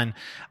the Die Line,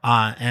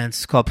 and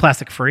it's called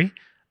Plastic Free.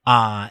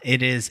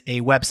 It is a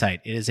website.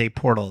 It is a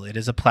portal. It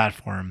is a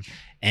platform.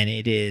 And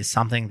it is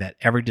something that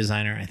every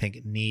designer, I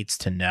think, needs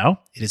to know.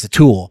 It is a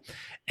tool.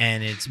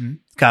 And it's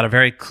got a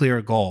very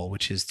clear goal,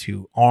 which is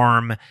to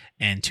arm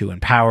and to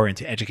empower and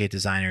to educate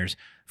designers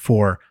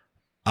for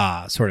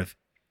sort of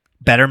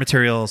better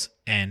materials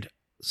and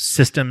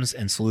systems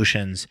and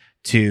solutions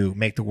to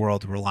make the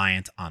world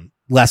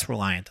less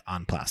reliant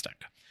on plastic.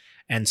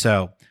 And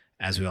so,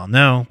 as we all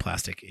know,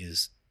 plastic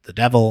is the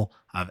devil.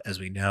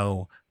 As we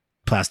know,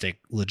 plastic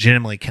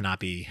legitimately cannot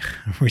be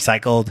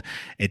recycled.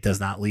 It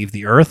does not leave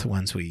the earth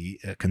once we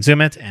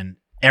consume it. And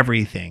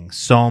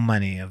so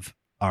many of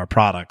our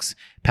products,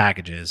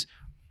 packages,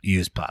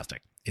 use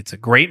plastic. It's a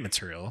great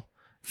material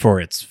for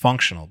its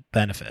functional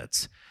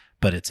benefits,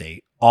 but it's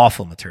a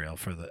awful material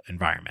for the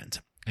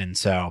environment. And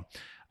so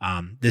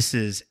this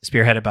is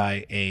spearheaded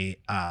by a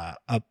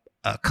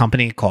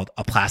company called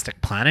A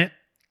Plastic Planet,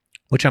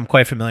 which I'm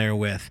quite familiar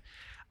with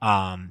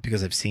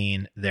because I've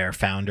seen their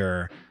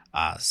founder,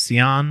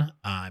 Sean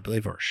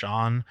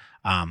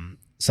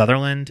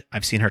Sutherland.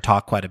 I've seen her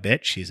talk quite a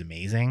bit. She's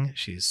amazing.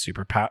 She's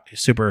super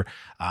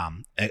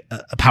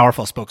a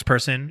powerful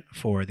spokesperson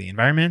for the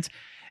environment.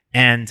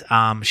 And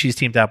she's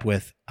teamed up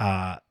with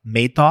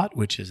Made Thought,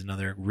 which is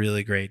another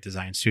really great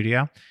design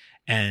studio,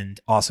 and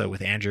also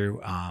with Andrew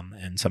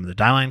and some of the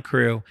Die Line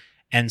crew.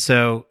 And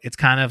so it's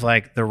kind of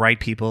like the right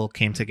people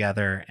came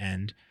together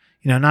and,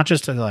 not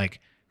just to like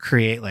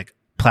create like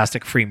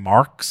plastic free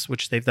marks,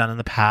 which they've done in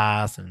the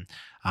past, and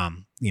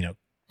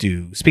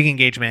do speaking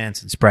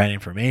engagements and spread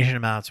information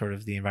about sort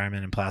of the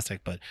environment and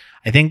plastic. But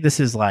I think this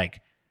is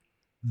like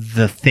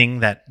the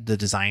thing that the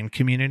design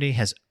community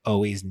has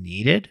always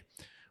needed,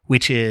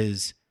 which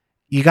is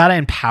you got to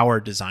empower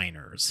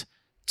designers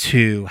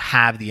to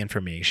have the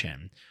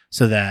information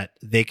so that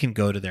they can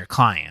go to their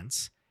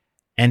clients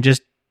and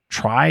just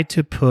try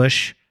to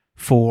push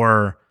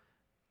for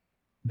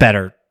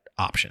better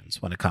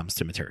options when it comes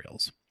to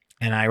materials.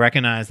 And I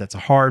recognize that's a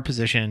hard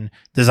position.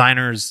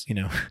 Designers,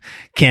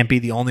 can't be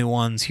the only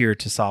ones here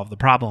to solve the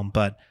problem.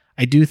 But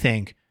I do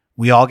think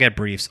we all get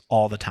briefs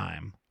all the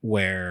time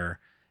where,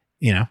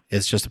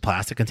 it's just a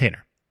plastic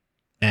container.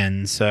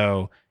 And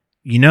so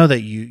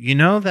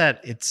that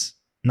it's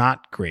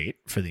not great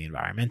for the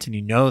environment,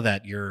 and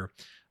that you're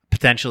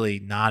potentially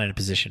not in a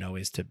position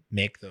always to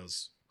make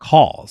those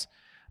calls.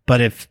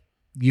 But if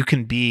you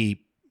can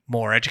be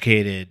more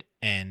educated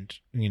and,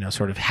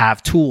 sort of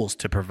have tools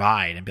to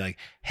provide and be like,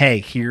 hey,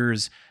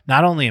 here's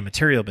not only a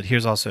material, but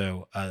here's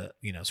also a,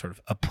 sort of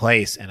a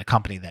place and a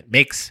company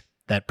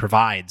that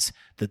provides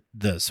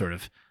the sort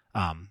of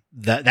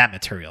that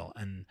material,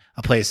 and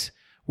a place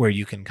where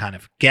you can kind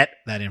of get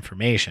that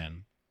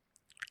information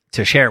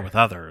to share with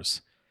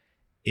others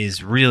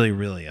is really,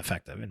 really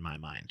effective in my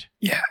mind.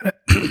 Yeah.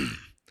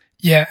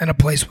 Yeah. And a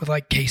place with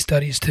like case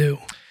studies too.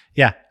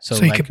 Yeah. So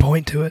you can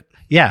point to it.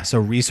 Yeah. So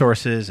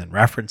resources and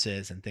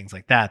references and things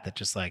like that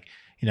just like,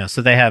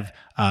 so they have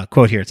a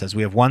quote here. It says,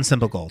 "We have one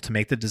simple goal: to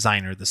make the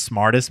designer the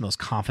smartest, most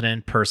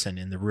confident person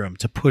in the room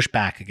to push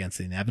back against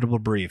the inevitable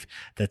brief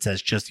that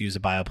says just use a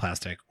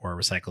bioplastic or a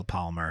recycled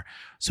polymer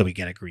so we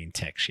get a green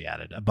tick," she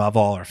added. "Above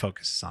all, our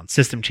focus is on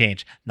system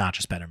change, not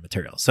just better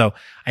materials." So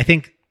I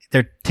think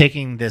they're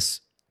taking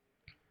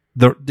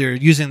they're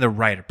using the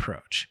right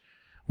approach,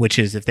 which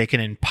is if they can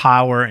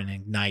empower and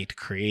ignite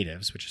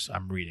creatives, which is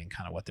I'm reading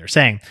kind of what they're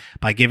saying,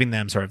 by giving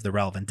them sort of the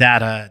relevant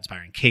data,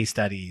 inspiring case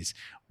studies,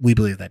 we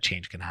believe that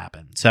change can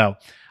happen. So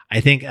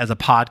I think as a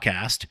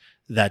podcast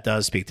that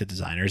does speak to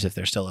designers, if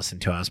they're still listening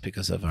to us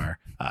because of our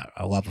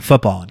love of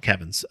football and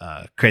Kevin's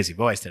crazy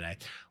voice today,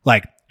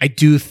 like I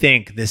do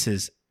think this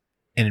is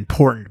an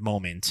important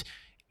moment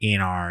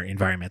in our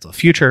environmental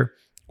future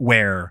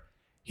where,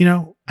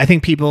 I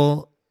think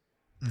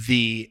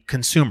the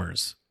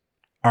consumers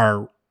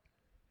are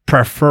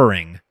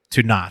preferring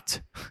to not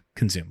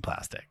consume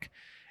plastic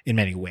in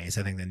many ways.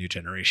 I think the new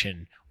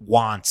generation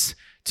wants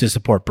to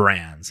support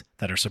brands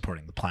that are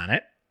supporting the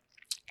planet.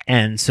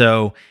 And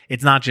so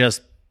it's not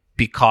just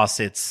because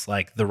it's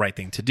like the right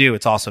thing to do.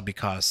 It's also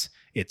because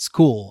it's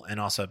cool, and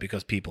also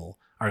because people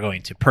are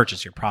going to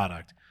purchase your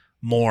product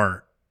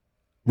more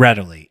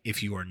readily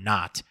if you are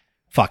not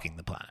fucking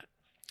the planet.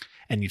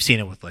 And you've seen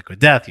it with Liquid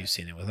Death. You've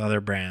seen it with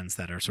other brands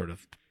that are sort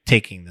of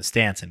taking the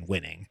stance and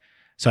winning.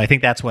 So I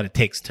think that's what it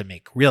takes to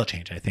make real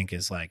change, I think,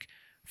 is like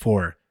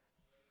for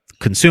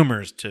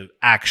consumers to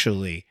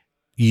actually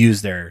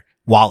use their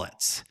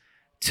wallets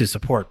to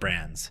support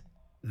brands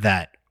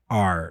that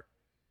are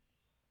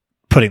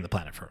putting the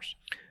planet first.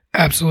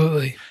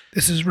 Absolutely.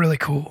 This is really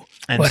cool.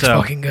 And Let's so,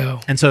 fucking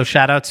go. And so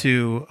shout out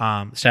to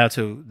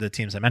the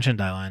teams I mentioned,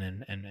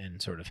 Dylan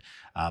and sort of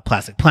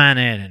Plastic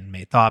Planet and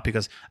Made Thought,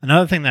 because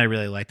another thing that I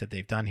really like that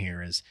they've done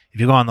here is if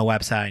you go on the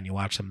website and you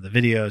watch some of the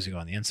videos, you go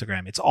on the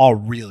Instagram, it's all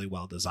really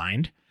well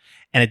designed,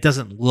 and it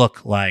doesn't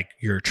look like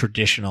your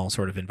traditional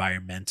sort of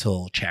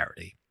environmental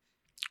charity.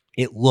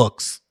 It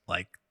looks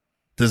like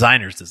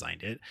designers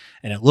designed it,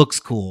 and it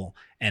looks cool,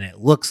 and it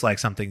looks like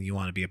something you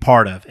want to be a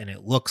part of, and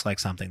it looks like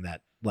something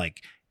that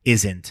like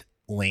isn't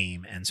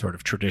lame and sort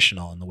of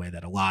traditional in the way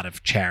that a lot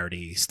of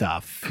charity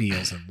stuff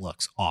feels and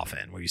looks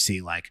often, where you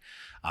see like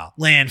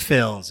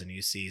landfills and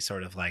you see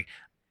sort of like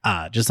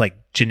just like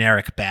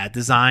generic bad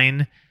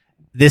design.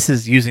 This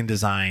is using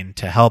design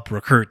to help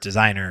recruit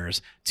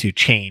designers to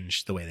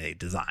change the way they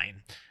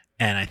design.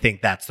 And I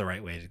think that's the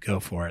right way to go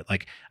for it.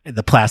 Like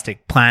the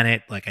Plastic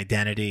Planet, like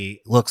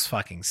identity looks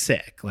fucking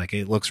sick. Like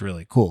it looks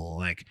really cool.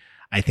 Like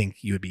I think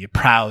you would be a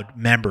proud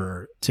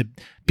member to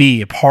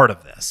be a part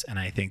of this. And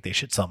I think they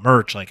should sell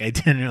merch. Like I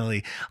didn't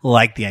really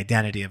like the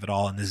identity of it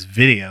all in this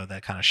video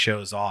that kind of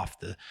shows off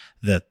the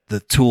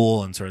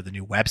tool, and sort of the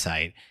new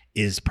website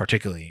is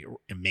particularly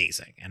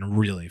amazing and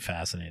really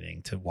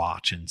fascinating to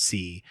watch and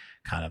see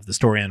kind of the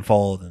story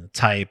unfold and the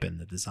type and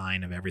the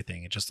design of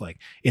everything. It's just like,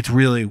 it's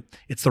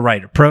the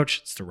right approach.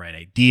 It's the right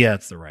idea.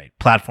 It's the right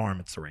platform.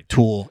 It's the right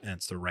tool, and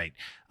it's the right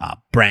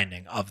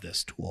branding of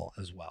this tool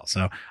as well.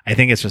 So I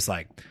think it's just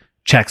like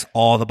checks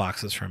all the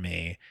boxes for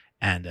me.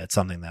 And it's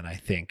something that I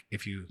think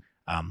if you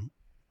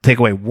take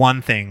away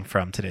one thing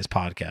from today's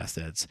podcast,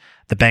 it's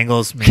the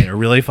Bengals made a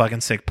really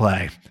fucking sick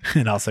play.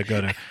 And also go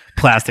to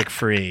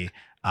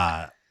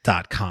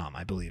plasticfree.com,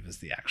 I believe is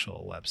the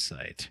actual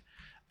website.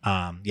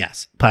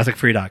 Yes,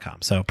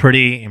 plasticfree.com. So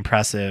pretty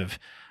impressive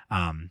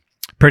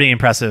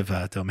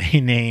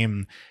domain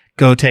name.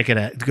 Go take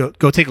a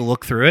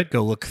look through it.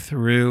 Go look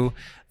through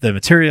the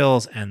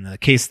materials and the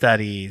case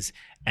studies.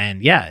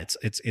 And yeah,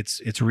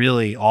 it's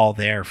really all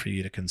there for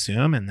you to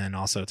consume, and then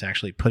also to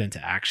actually put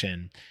into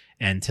action,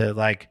 and to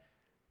like,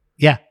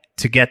 yeah,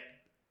 to get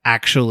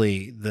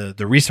actually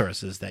the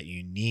resources that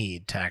you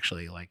need to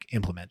actually like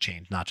implement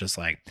change, not just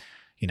like,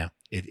 you know,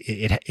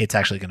 it's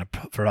actually going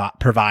to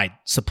provide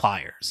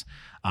suppliers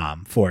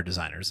for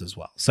designers as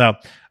well. So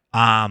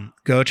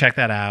go check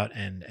that out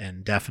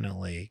and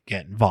definitely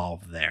get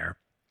involved there.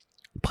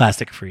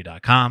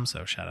 Plasticfree.com.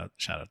 So shout out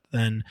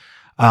then.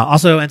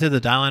 Also enter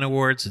the Dialline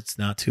Awards. It's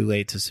not too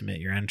late to submit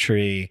your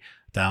entry.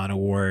 Dialline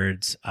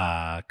Awards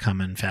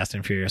coming fast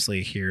and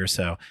furiously here.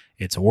 So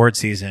it's award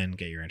season.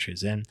 Get your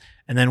entries in.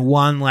 And then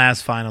one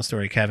last final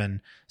story,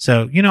 Kevin.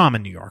 So, you know, I'm a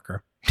New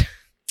Yorker,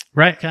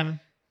 right, Kevin?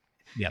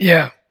 Yep.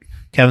 Yeah.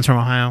 Kevin's from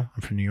Ohio.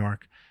 I'm from New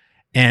York.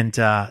 And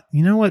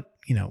you know what?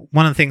 You know,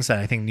 one of the things that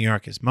I think New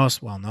York is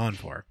most well known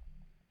for,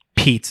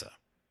 pizza.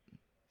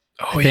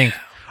 Oh, I think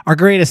our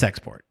greatest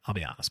export, I'll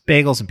be honest,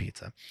 bagels and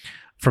pizza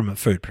from a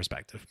food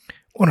perspective.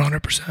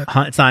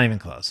 100%. It's not even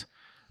close.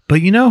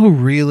 But you know who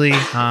really,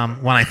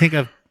 when I think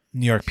of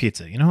New York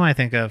pizza, you know who I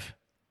think of?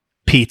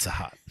 Pizza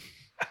Hut.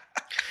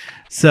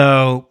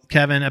 So,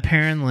 Kevin,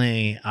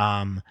 apparently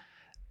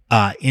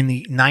in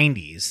the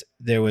 90s,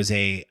 there was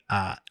a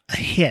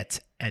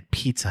hit at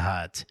Pizza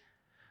Hut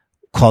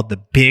called The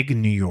Big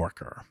New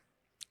Yorker.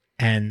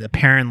 And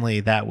apparently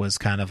that was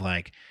kind of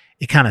like,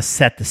 it kind of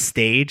set the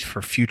stage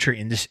for future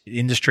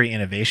industry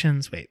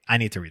innovations. Wait, I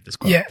need to read this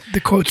quote. Yeah,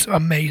 the quote's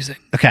amazing.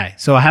 Okay,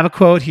 so I have a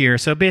quote here.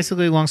 So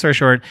basically, long story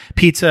short,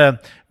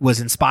 pizza was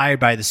inspired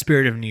by the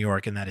spirit of New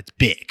York in that it's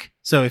big.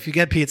 So if you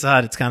get Pizza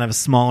Hut, it's kind of a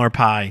smaller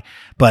pie,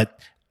 but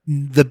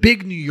the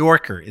Big New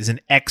Yorker is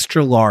an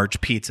extra large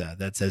pizza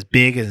that's as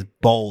big and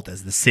bold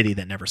as the city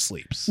that never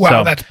sleeps. Wow,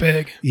 so, that's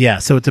big. Yeah,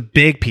 so it's a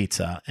big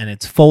pizza, and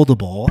it's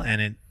foldable,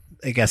 and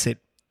I guess it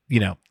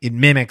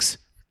mimics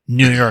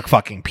New York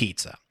fucking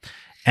pizza.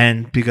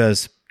 And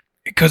because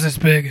it's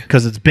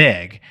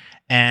big,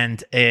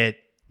 and it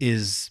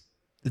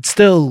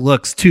still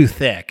looks too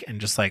thick and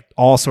just like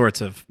all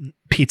sorts of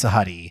Pizza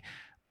Hut-y,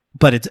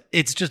 but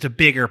it's just a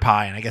bigger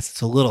pie, and I guess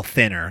it's a little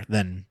thinner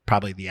than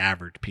probably the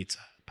average pizza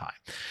pie.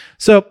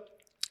 So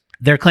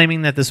they're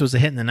claiming that this was a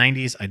hit in the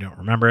 90s. I don't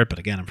remember it, but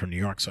again, I'm from New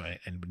York, so I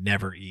would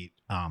never eat.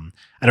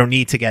 I don't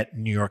need to get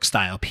New York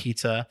style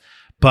pizza,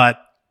 but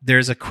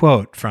there's a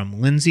quote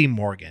from Lindsay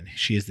Morgan.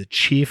 She is the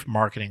chief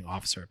marketing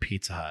officer at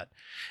Pizza Hut.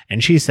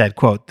 And she said,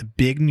 quote, "The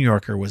Big New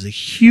Yorker was a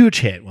huge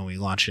hit when we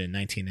launched it in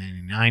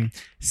 1999,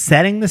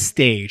 setting the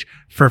stage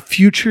for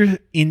future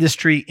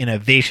industry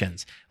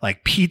innovations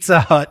like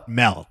Pizza Hut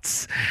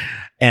Melts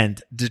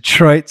and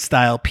Detroit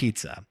style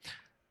pizza.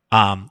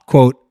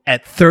 Quote,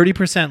 at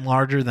 30%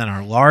 larger than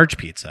our large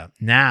pizza,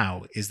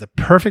 now is the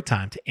perfect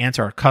time to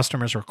answer our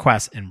customers'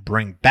 requests and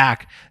bring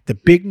back the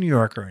Big New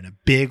Yorker in a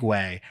big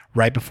way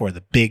right before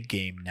the big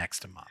game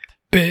next month."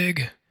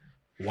 Big.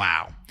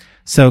 Wow.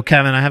 So,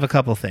 Kevin, I have a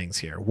couple things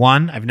here.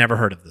 One, I've never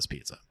heard of this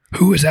pizza.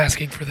 Who is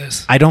asking for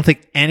this? I don't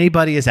think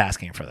anybody is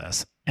asking for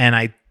this. And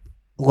I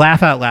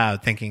laugh out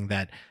loud thinking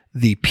that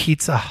the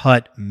Pizza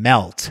Hut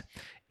Melt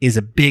is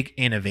a big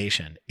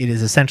innovation. It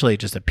is essentially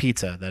just a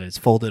pizza that is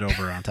folded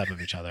over on top of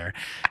each other.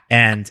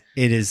 And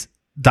it is,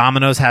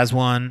 Domino's has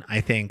one.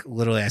 I think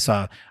literally I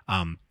saw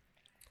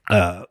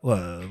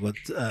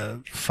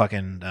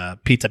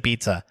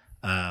pizza.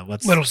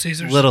 What's Little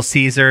Caesars? Little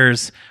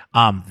Caesars.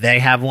 They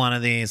have one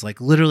of these. Like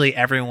literally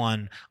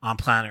everyone on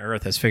planet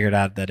Earth has figured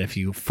out that if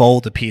you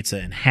fold a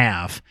pizza in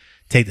half,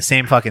 take the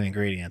same fucking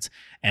ingredients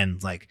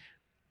and like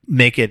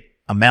make it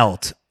a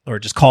melt or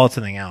just call it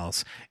something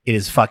else, it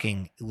is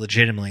fucking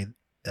legitimately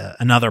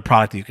another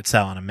product that you could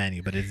sell on a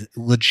menu, but it's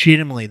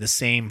legitimately the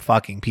same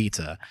fucking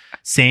pizza,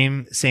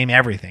 same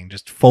everything,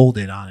 just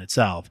folded on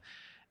itself.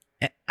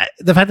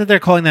 The fact that they're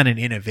calling that an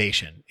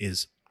innovation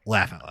is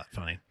laugh out loud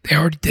funny. They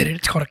already did it.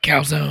 It's called a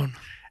calzone.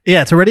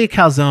 Yeah, it's already a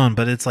calzone,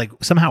 but it's like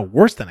somehow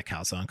worse than a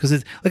calzone because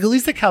it's like at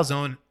least the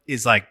calzone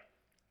is like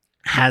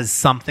has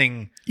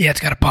something. Yeah,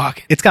 it's got a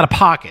pocket. It's got a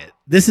pocket.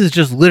 This is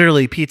just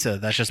literally pizza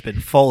that's just been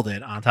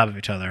folded on top of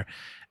each other.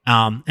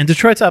 And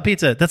Detroit style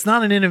pizza, that's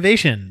not an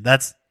innovation.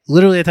 That's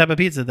literally a type of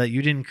pizza that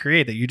you didn't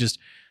create, that you just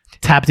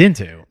tapped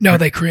into. No,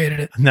 they created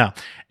it. No.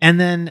 And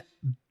then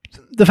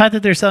the fact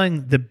that they're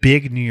selling the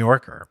big New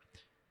Yorker,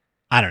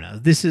 I don't know.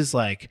 This is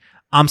like,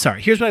 I'm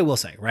sorry. Here's what I will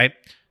say, right?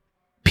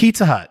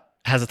 Pizza Hut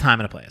has a time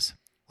and a place.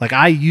 Like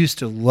I used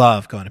to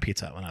love going to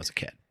Pizza Hut when I was a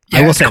kid. Yeah,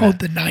 I will it's say called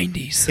that. the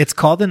 90s. It's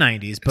called the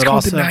 90s, but it's called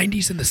also the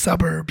 90s in the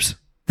suburbs.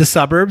 the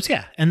suburbs,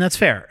 yeah, and that's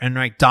fair. And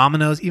like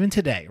Domino's, even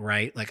today,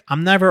 right? Like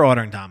I'm never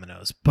ordering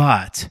Domino's,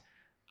 but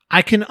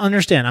I can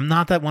understand. I'm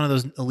not that one of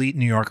those elite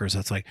New Yorkers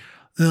that's like,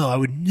 oh, I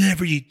would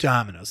never eat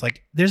Domino's.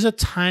 Like there's a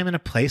time and a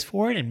place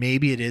for it, and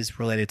maybe it is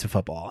related to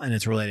football, and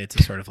it's related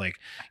to sort of like,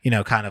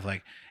 kind of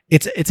like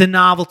it's a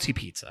novelty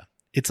pizza.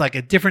 It's like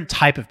a different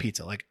type of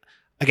pizza. Like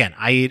again,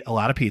 I eat a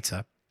lot of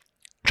pizza,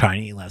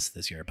 trying to eat less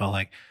this year, but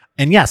like,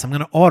 and yes, I'm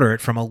going to order it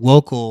from a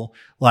local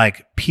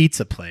like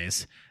pizza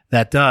place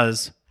that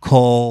does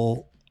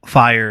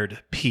coal-fired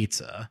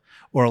pizza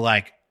or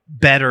like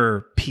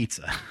better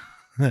pizza,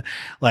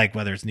 like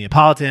whether it's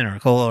Neapolitan or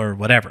coal or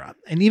whatever.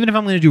 And even if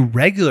I'm going to do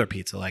regular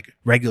pizza, like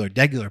regular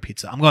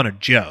pizza, I'm going to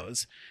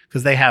Joe's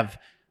because they have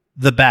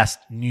the best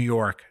New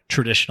York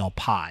traditional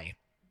pie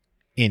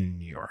in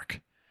New York.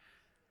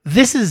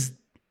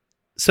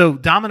 So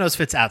Domino's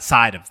fits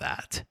outside of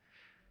that.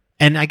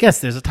 And I guess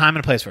there's a time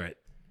and a place for it.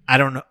 I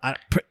don't know.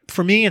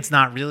 For me, it's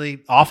not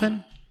really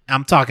often.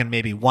 I'm talking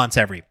maybe once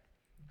every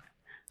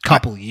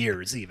couple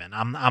years even.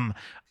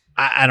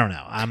 I don't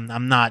know.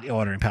 I'm not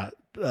ordering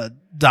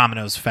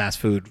Domino's fast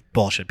food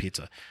bullshit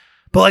pizza.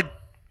 But like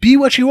be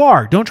what you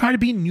are. Don't try to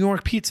be New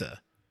York pizza.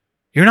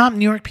 You're not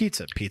New York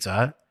Pizza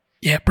Hut.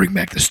 Yeah, bring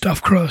back the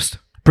stuffed crust.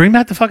 Bring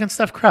back the fucking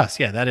stuffed crust.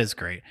 Yeah, that is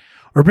great.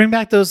 Or bring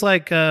back those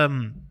like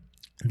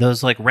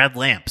red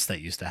lamps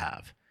that used to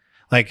have.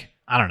 Like,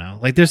 I don't know.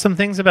 Like there's some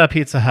things about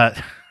Pizza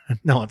Hut.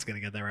 No one's going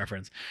to get that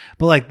reference.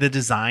 But like the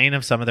design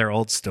of some of their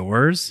old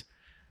stores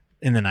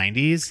in the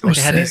 90s, like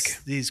they had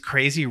these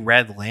crazy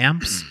red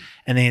lamps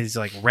and they had these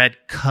like red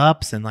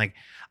cups and like,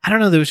 I don't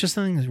know. There was just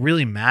something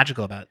really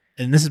magical about,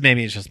 and this is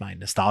maybe it's just my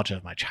nostalgia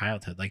of my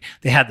childhood. Like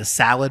they had the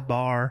salad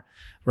bar,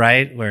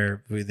 right?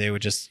 Where they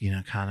would just,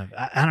 kind of,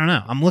 I don't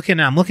know. I'm looking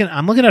at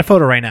a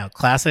photo right now,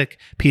 classic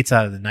pizza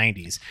out of the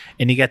 90s.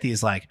 And you get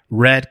these like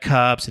red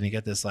cups and you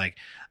get this like,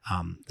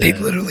 they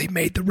literally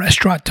made the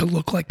restaurant to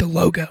look like the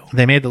logo.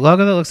 They made the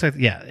logo that looks like,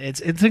 yeah,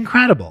 it's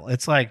incredible.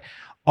 It's like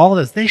all of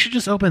this. They should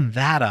just open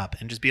that up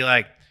and just be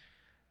like,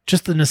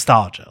 just the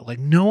nostalgia. Like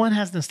no one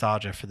has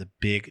nostalgia for the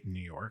big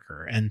New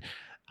Yorker. And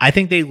I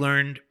think they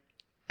learned,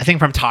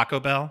 from Taco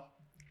Bell,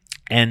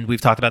 and we've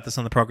talked about this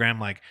on the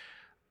program, like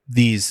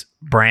these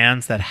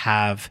brands that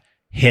have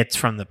hits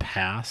from the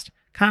past,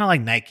 kind of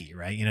like Nike,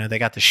 right? They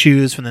got the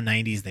shoes from the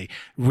 90s. They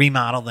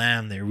remodel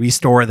them, they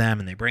restore them,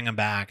 and they bring them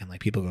back, and like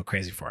people go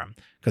crazy for them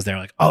because they're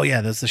like, oh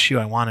yeah, that's the shoe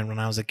I wanted when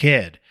I was a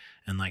kid.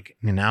 And like,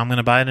 now I'm going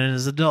to buy it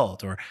as an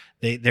adult. Or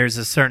there's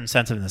a certain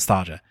sense of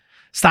nostalgia.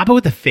 Stop it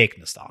with the fake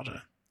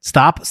nostalgia.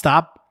 Stop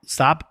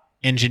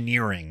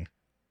engineering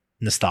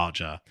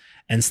nostalgia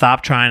and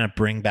stop trying to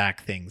bring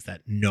back things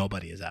that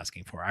nobody is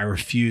asking for. I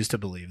refuse to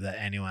believe that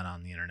anyone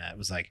on the internet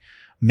was like,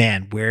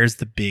 man, where's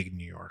the big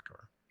New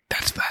Yorker?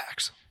 That's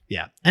facts.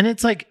 Yeah. And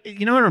it's like,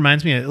 what it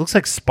reminds me of? It looks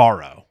like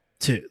Sparrow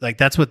too. Like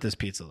that's what this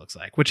pizza looks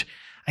like, which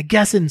I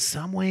guess in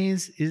some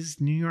ways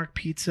is New York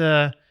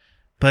pizza,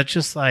 but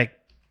just like,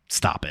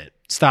 stop it.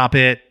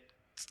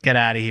 Get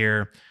out of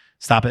here.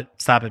 Stop it,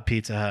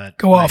 Pizza Hut.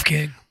 Go off,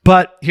 King.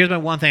 But here's my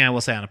one thing I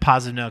will say on a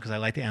positive note, because I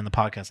like to end the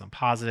podcast on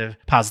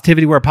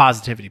positivity. We're a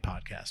positivity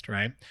podcast,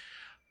 right?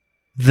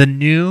 The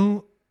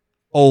new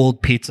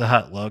old Pizza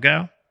Hut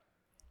logo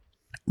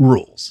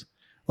rules.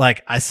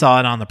 Like I saw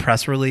it on the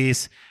press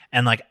release,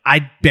 and like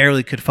I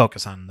barely could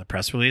focus on the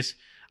press release.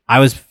 I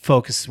was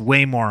focused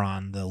way more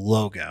on the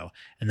logo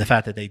and the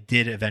fact that they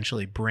did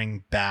eventually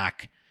bring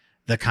back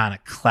the kind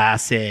of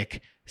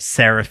classic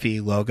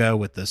serif logo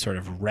with the sort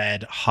of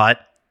red hut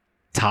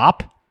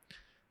top.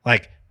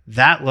 Like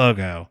that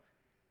logo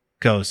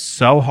goes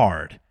so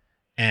hard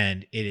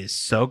and it is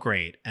so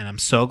great. And I'm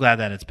so glad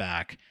that it's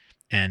back.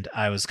 And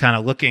I was kind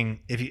of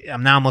looking.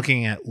 I'm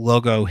looking at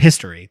logo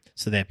history.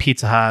 So they have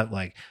Pizza Hut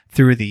like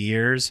through the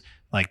years,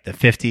 like the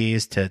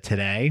 50s to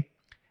today,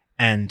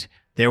 and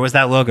there was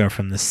that logo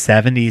from the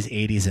 70s,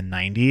 80s, and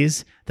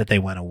 90s that they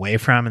went away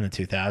from in the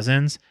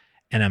 2000s.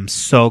 And I'm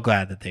so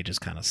glad that they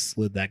just kind of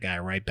slid that guy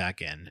right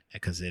back in,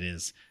 because it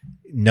is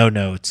no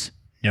notes,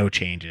 no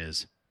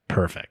changes,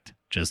 perfect.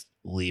 Just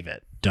leave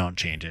it. Don't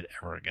change it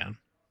ever again.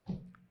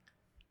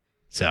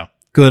 So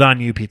good on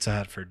you, Pizza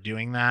Hut, for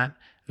doing that.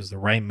 It was the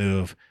right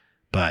move.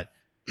 But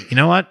you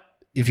know what?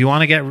 If you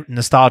want to get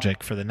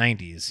nostalgic for the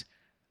 90s,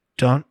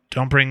 don't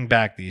bring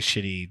back these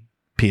shitty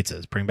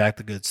pizzas. Bring back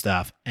the good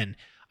stuff. And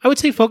I would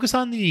say focus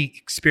on the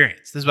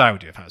experience. This is what I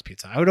would do if I was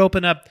Pizza Hut. I would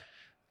open up,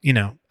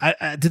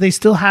 do they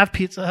still have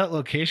Pizza Hut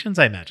locations?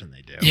 I imagine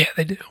they do. Yeah,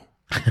 they do.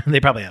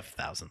 They probably have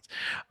thousands.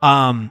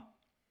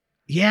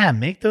 Yeah,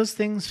 make those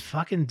things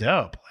fucking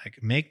dope.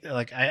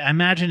 I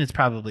imagine it's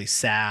probably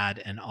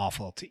sad and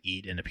awful to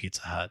eat in a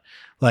Pizza Hut.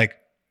 Like,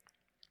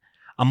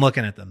 I'm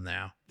looking at them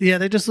now. Yeah,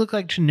 they just look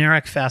like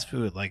generic fast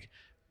food. Like,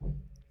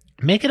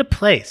 make it a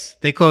place.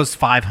 They closed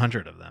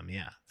 500 of them.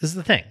 Yeah, this is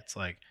the thing. It's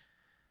like,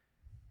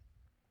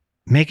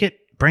 bring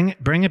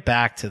it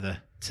back to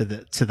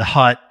the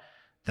hut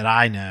that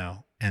I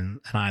know and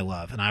I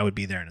love, and I would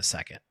be there in a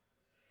second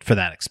for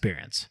that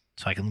experience,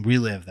 so I can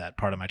relive that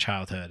part of my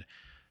childhood.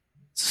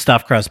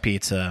 Stuffed crust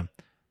pizza,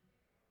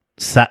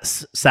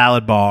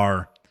 salad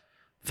bar,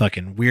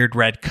 fucking weird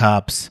red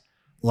cups,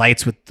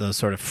 lights with the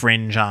sort of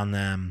fringe on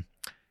them,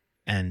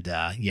 and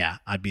yeah,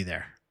 I'd be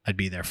there. I'd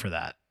be there for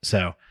that.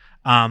 So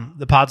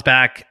the pod's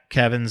back.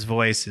 Kevin's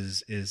voice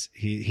is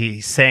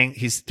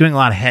he's doing a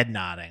lot of head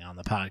nodding on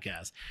the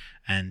podcast,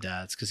 and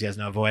it's because he has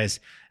no voice.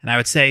 And I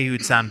would say he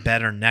would sound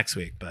better next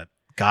week, but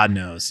God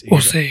knows.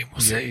 We'll see.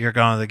 You're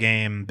going to the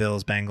game,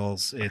 Bills,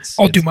 Bengals.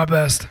 I'll do my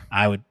best.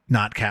 I would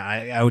not count.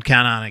 I would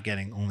count on it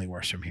getting only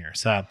worse from here.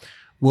 So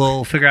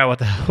we'll figure out what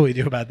the hell we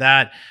do about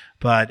that.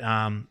 But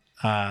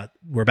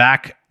we're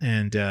back,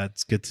 and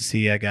it's good to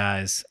see you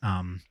guys.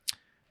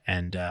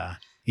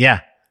 Yeah,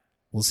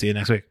 we'll see you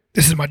next week.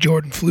 This is my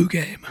Jordan flu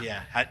game.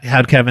 Yeah.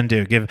 How'd Kevin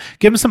do? Give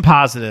him some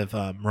positive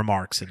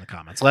remarks in the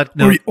comments.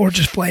 Or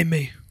just flame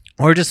me.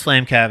 Or just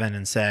flame Kevin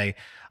and say,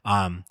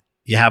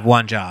 you have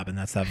one job, and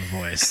that's to have a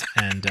voice.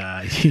 And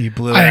you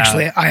blew it out.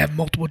 I have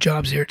multiple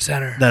jobs here at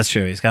Center. That's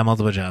true. He's got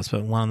multiple jobs,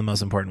 but one of the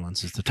most important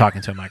ones is to talk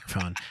into a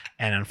microphone.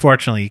 And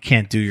unfortunately, you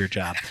can't do your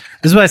job.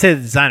 This is what I say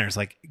to designers,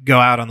 like, go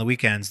out on the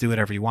weekends, do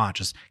whatever you want.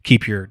 Just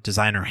keep your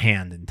designer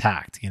hand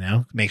intact,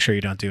 Make sure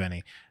you don't do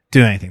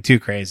anything too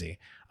crazy.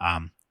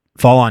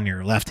 Fall on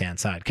your left-hand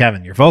side.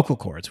 Kevin, your vocal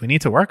cords, we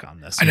need to work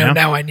on this. I know.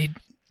 Now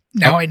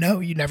I know.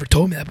 You never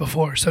told me that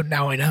before, so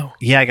now I know.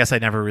 Yeah, I guess I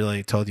never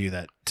really told you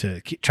that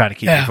to try to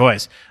keep your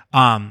voice.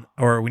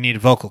 Or we need a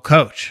vocal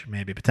coach,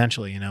 maybe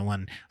potentially.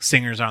 When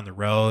singers are on the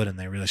road and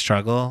they really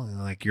struggle,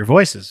 like, your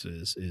voice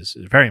is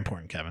very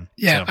important, Kevin.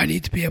 Yeah, so, I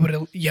need to be able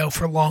to yell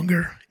for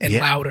longer and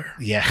louder.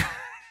 Yeah,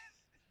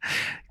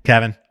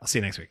 Kevin, I'll see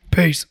you next week.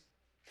 Peace.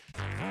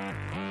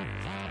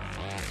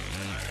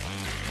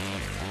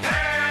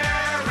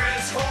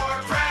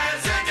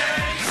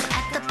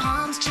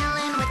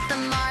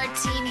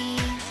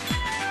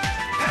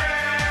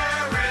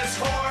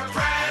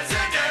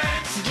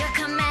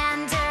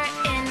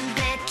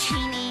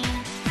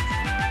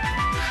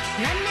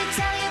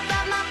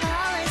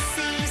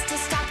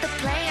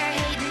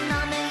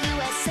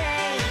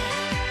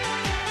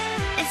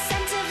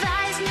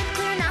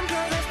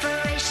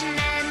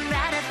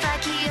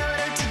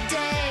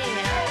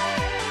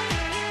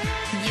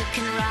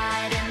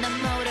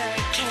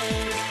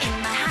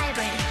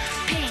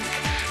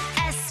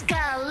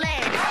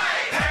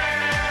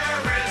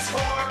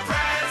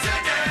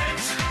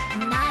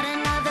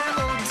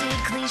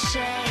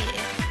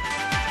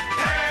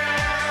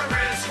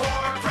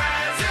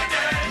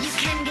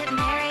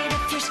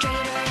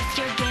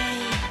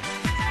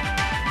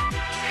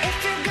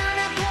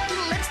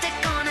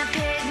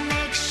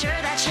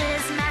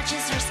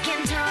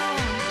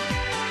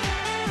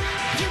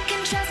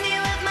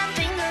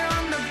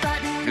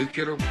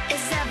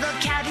 Is that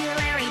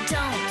vocabulary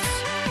don't?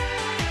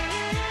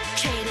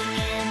 Trading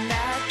in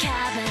the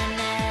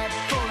cabinet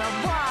for a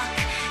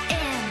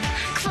walk-in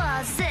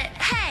closet.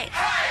 Hey!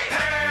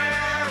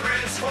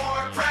 Harris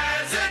for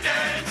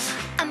president!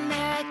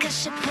 America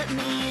should put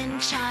me in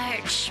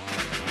charge.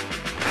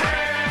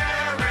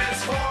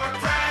 Harris for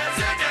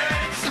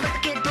president!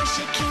 Look at Bush,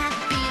 it can't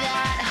be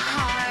that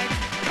hard.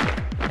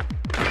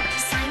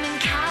 Simon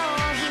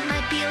Cowell, he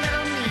might be a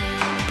little mean,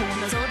 but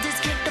when those old dudes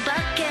kick the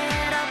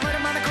bucket, I'll put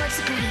him on the court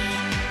supreme.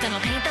 Then I'll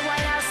paint the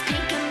White House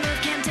pink and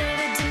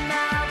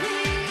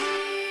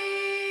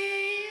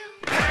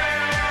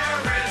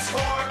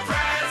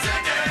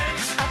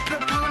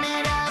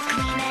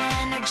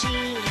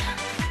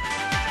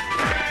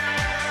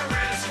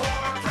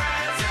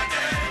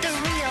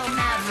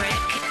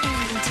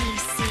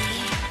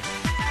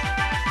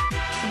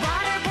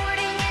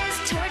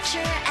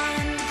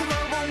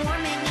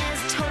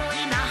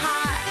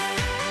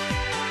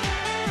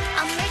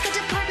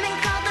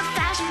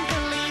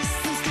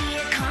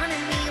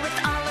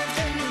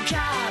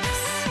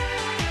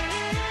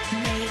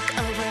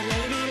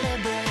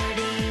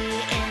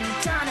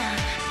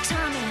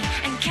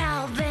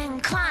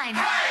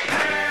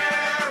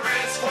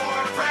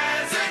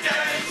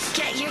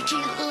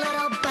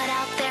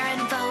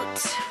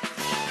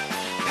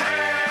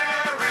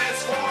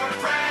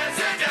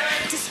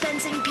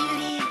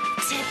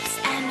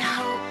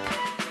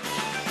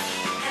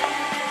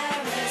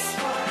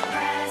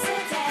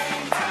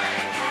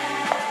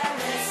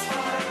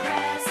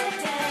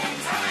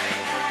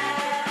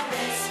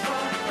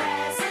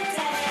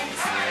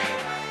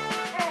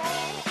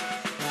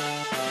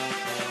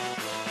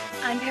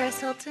Paris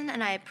Hilton,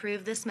 and I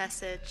approve this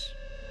message.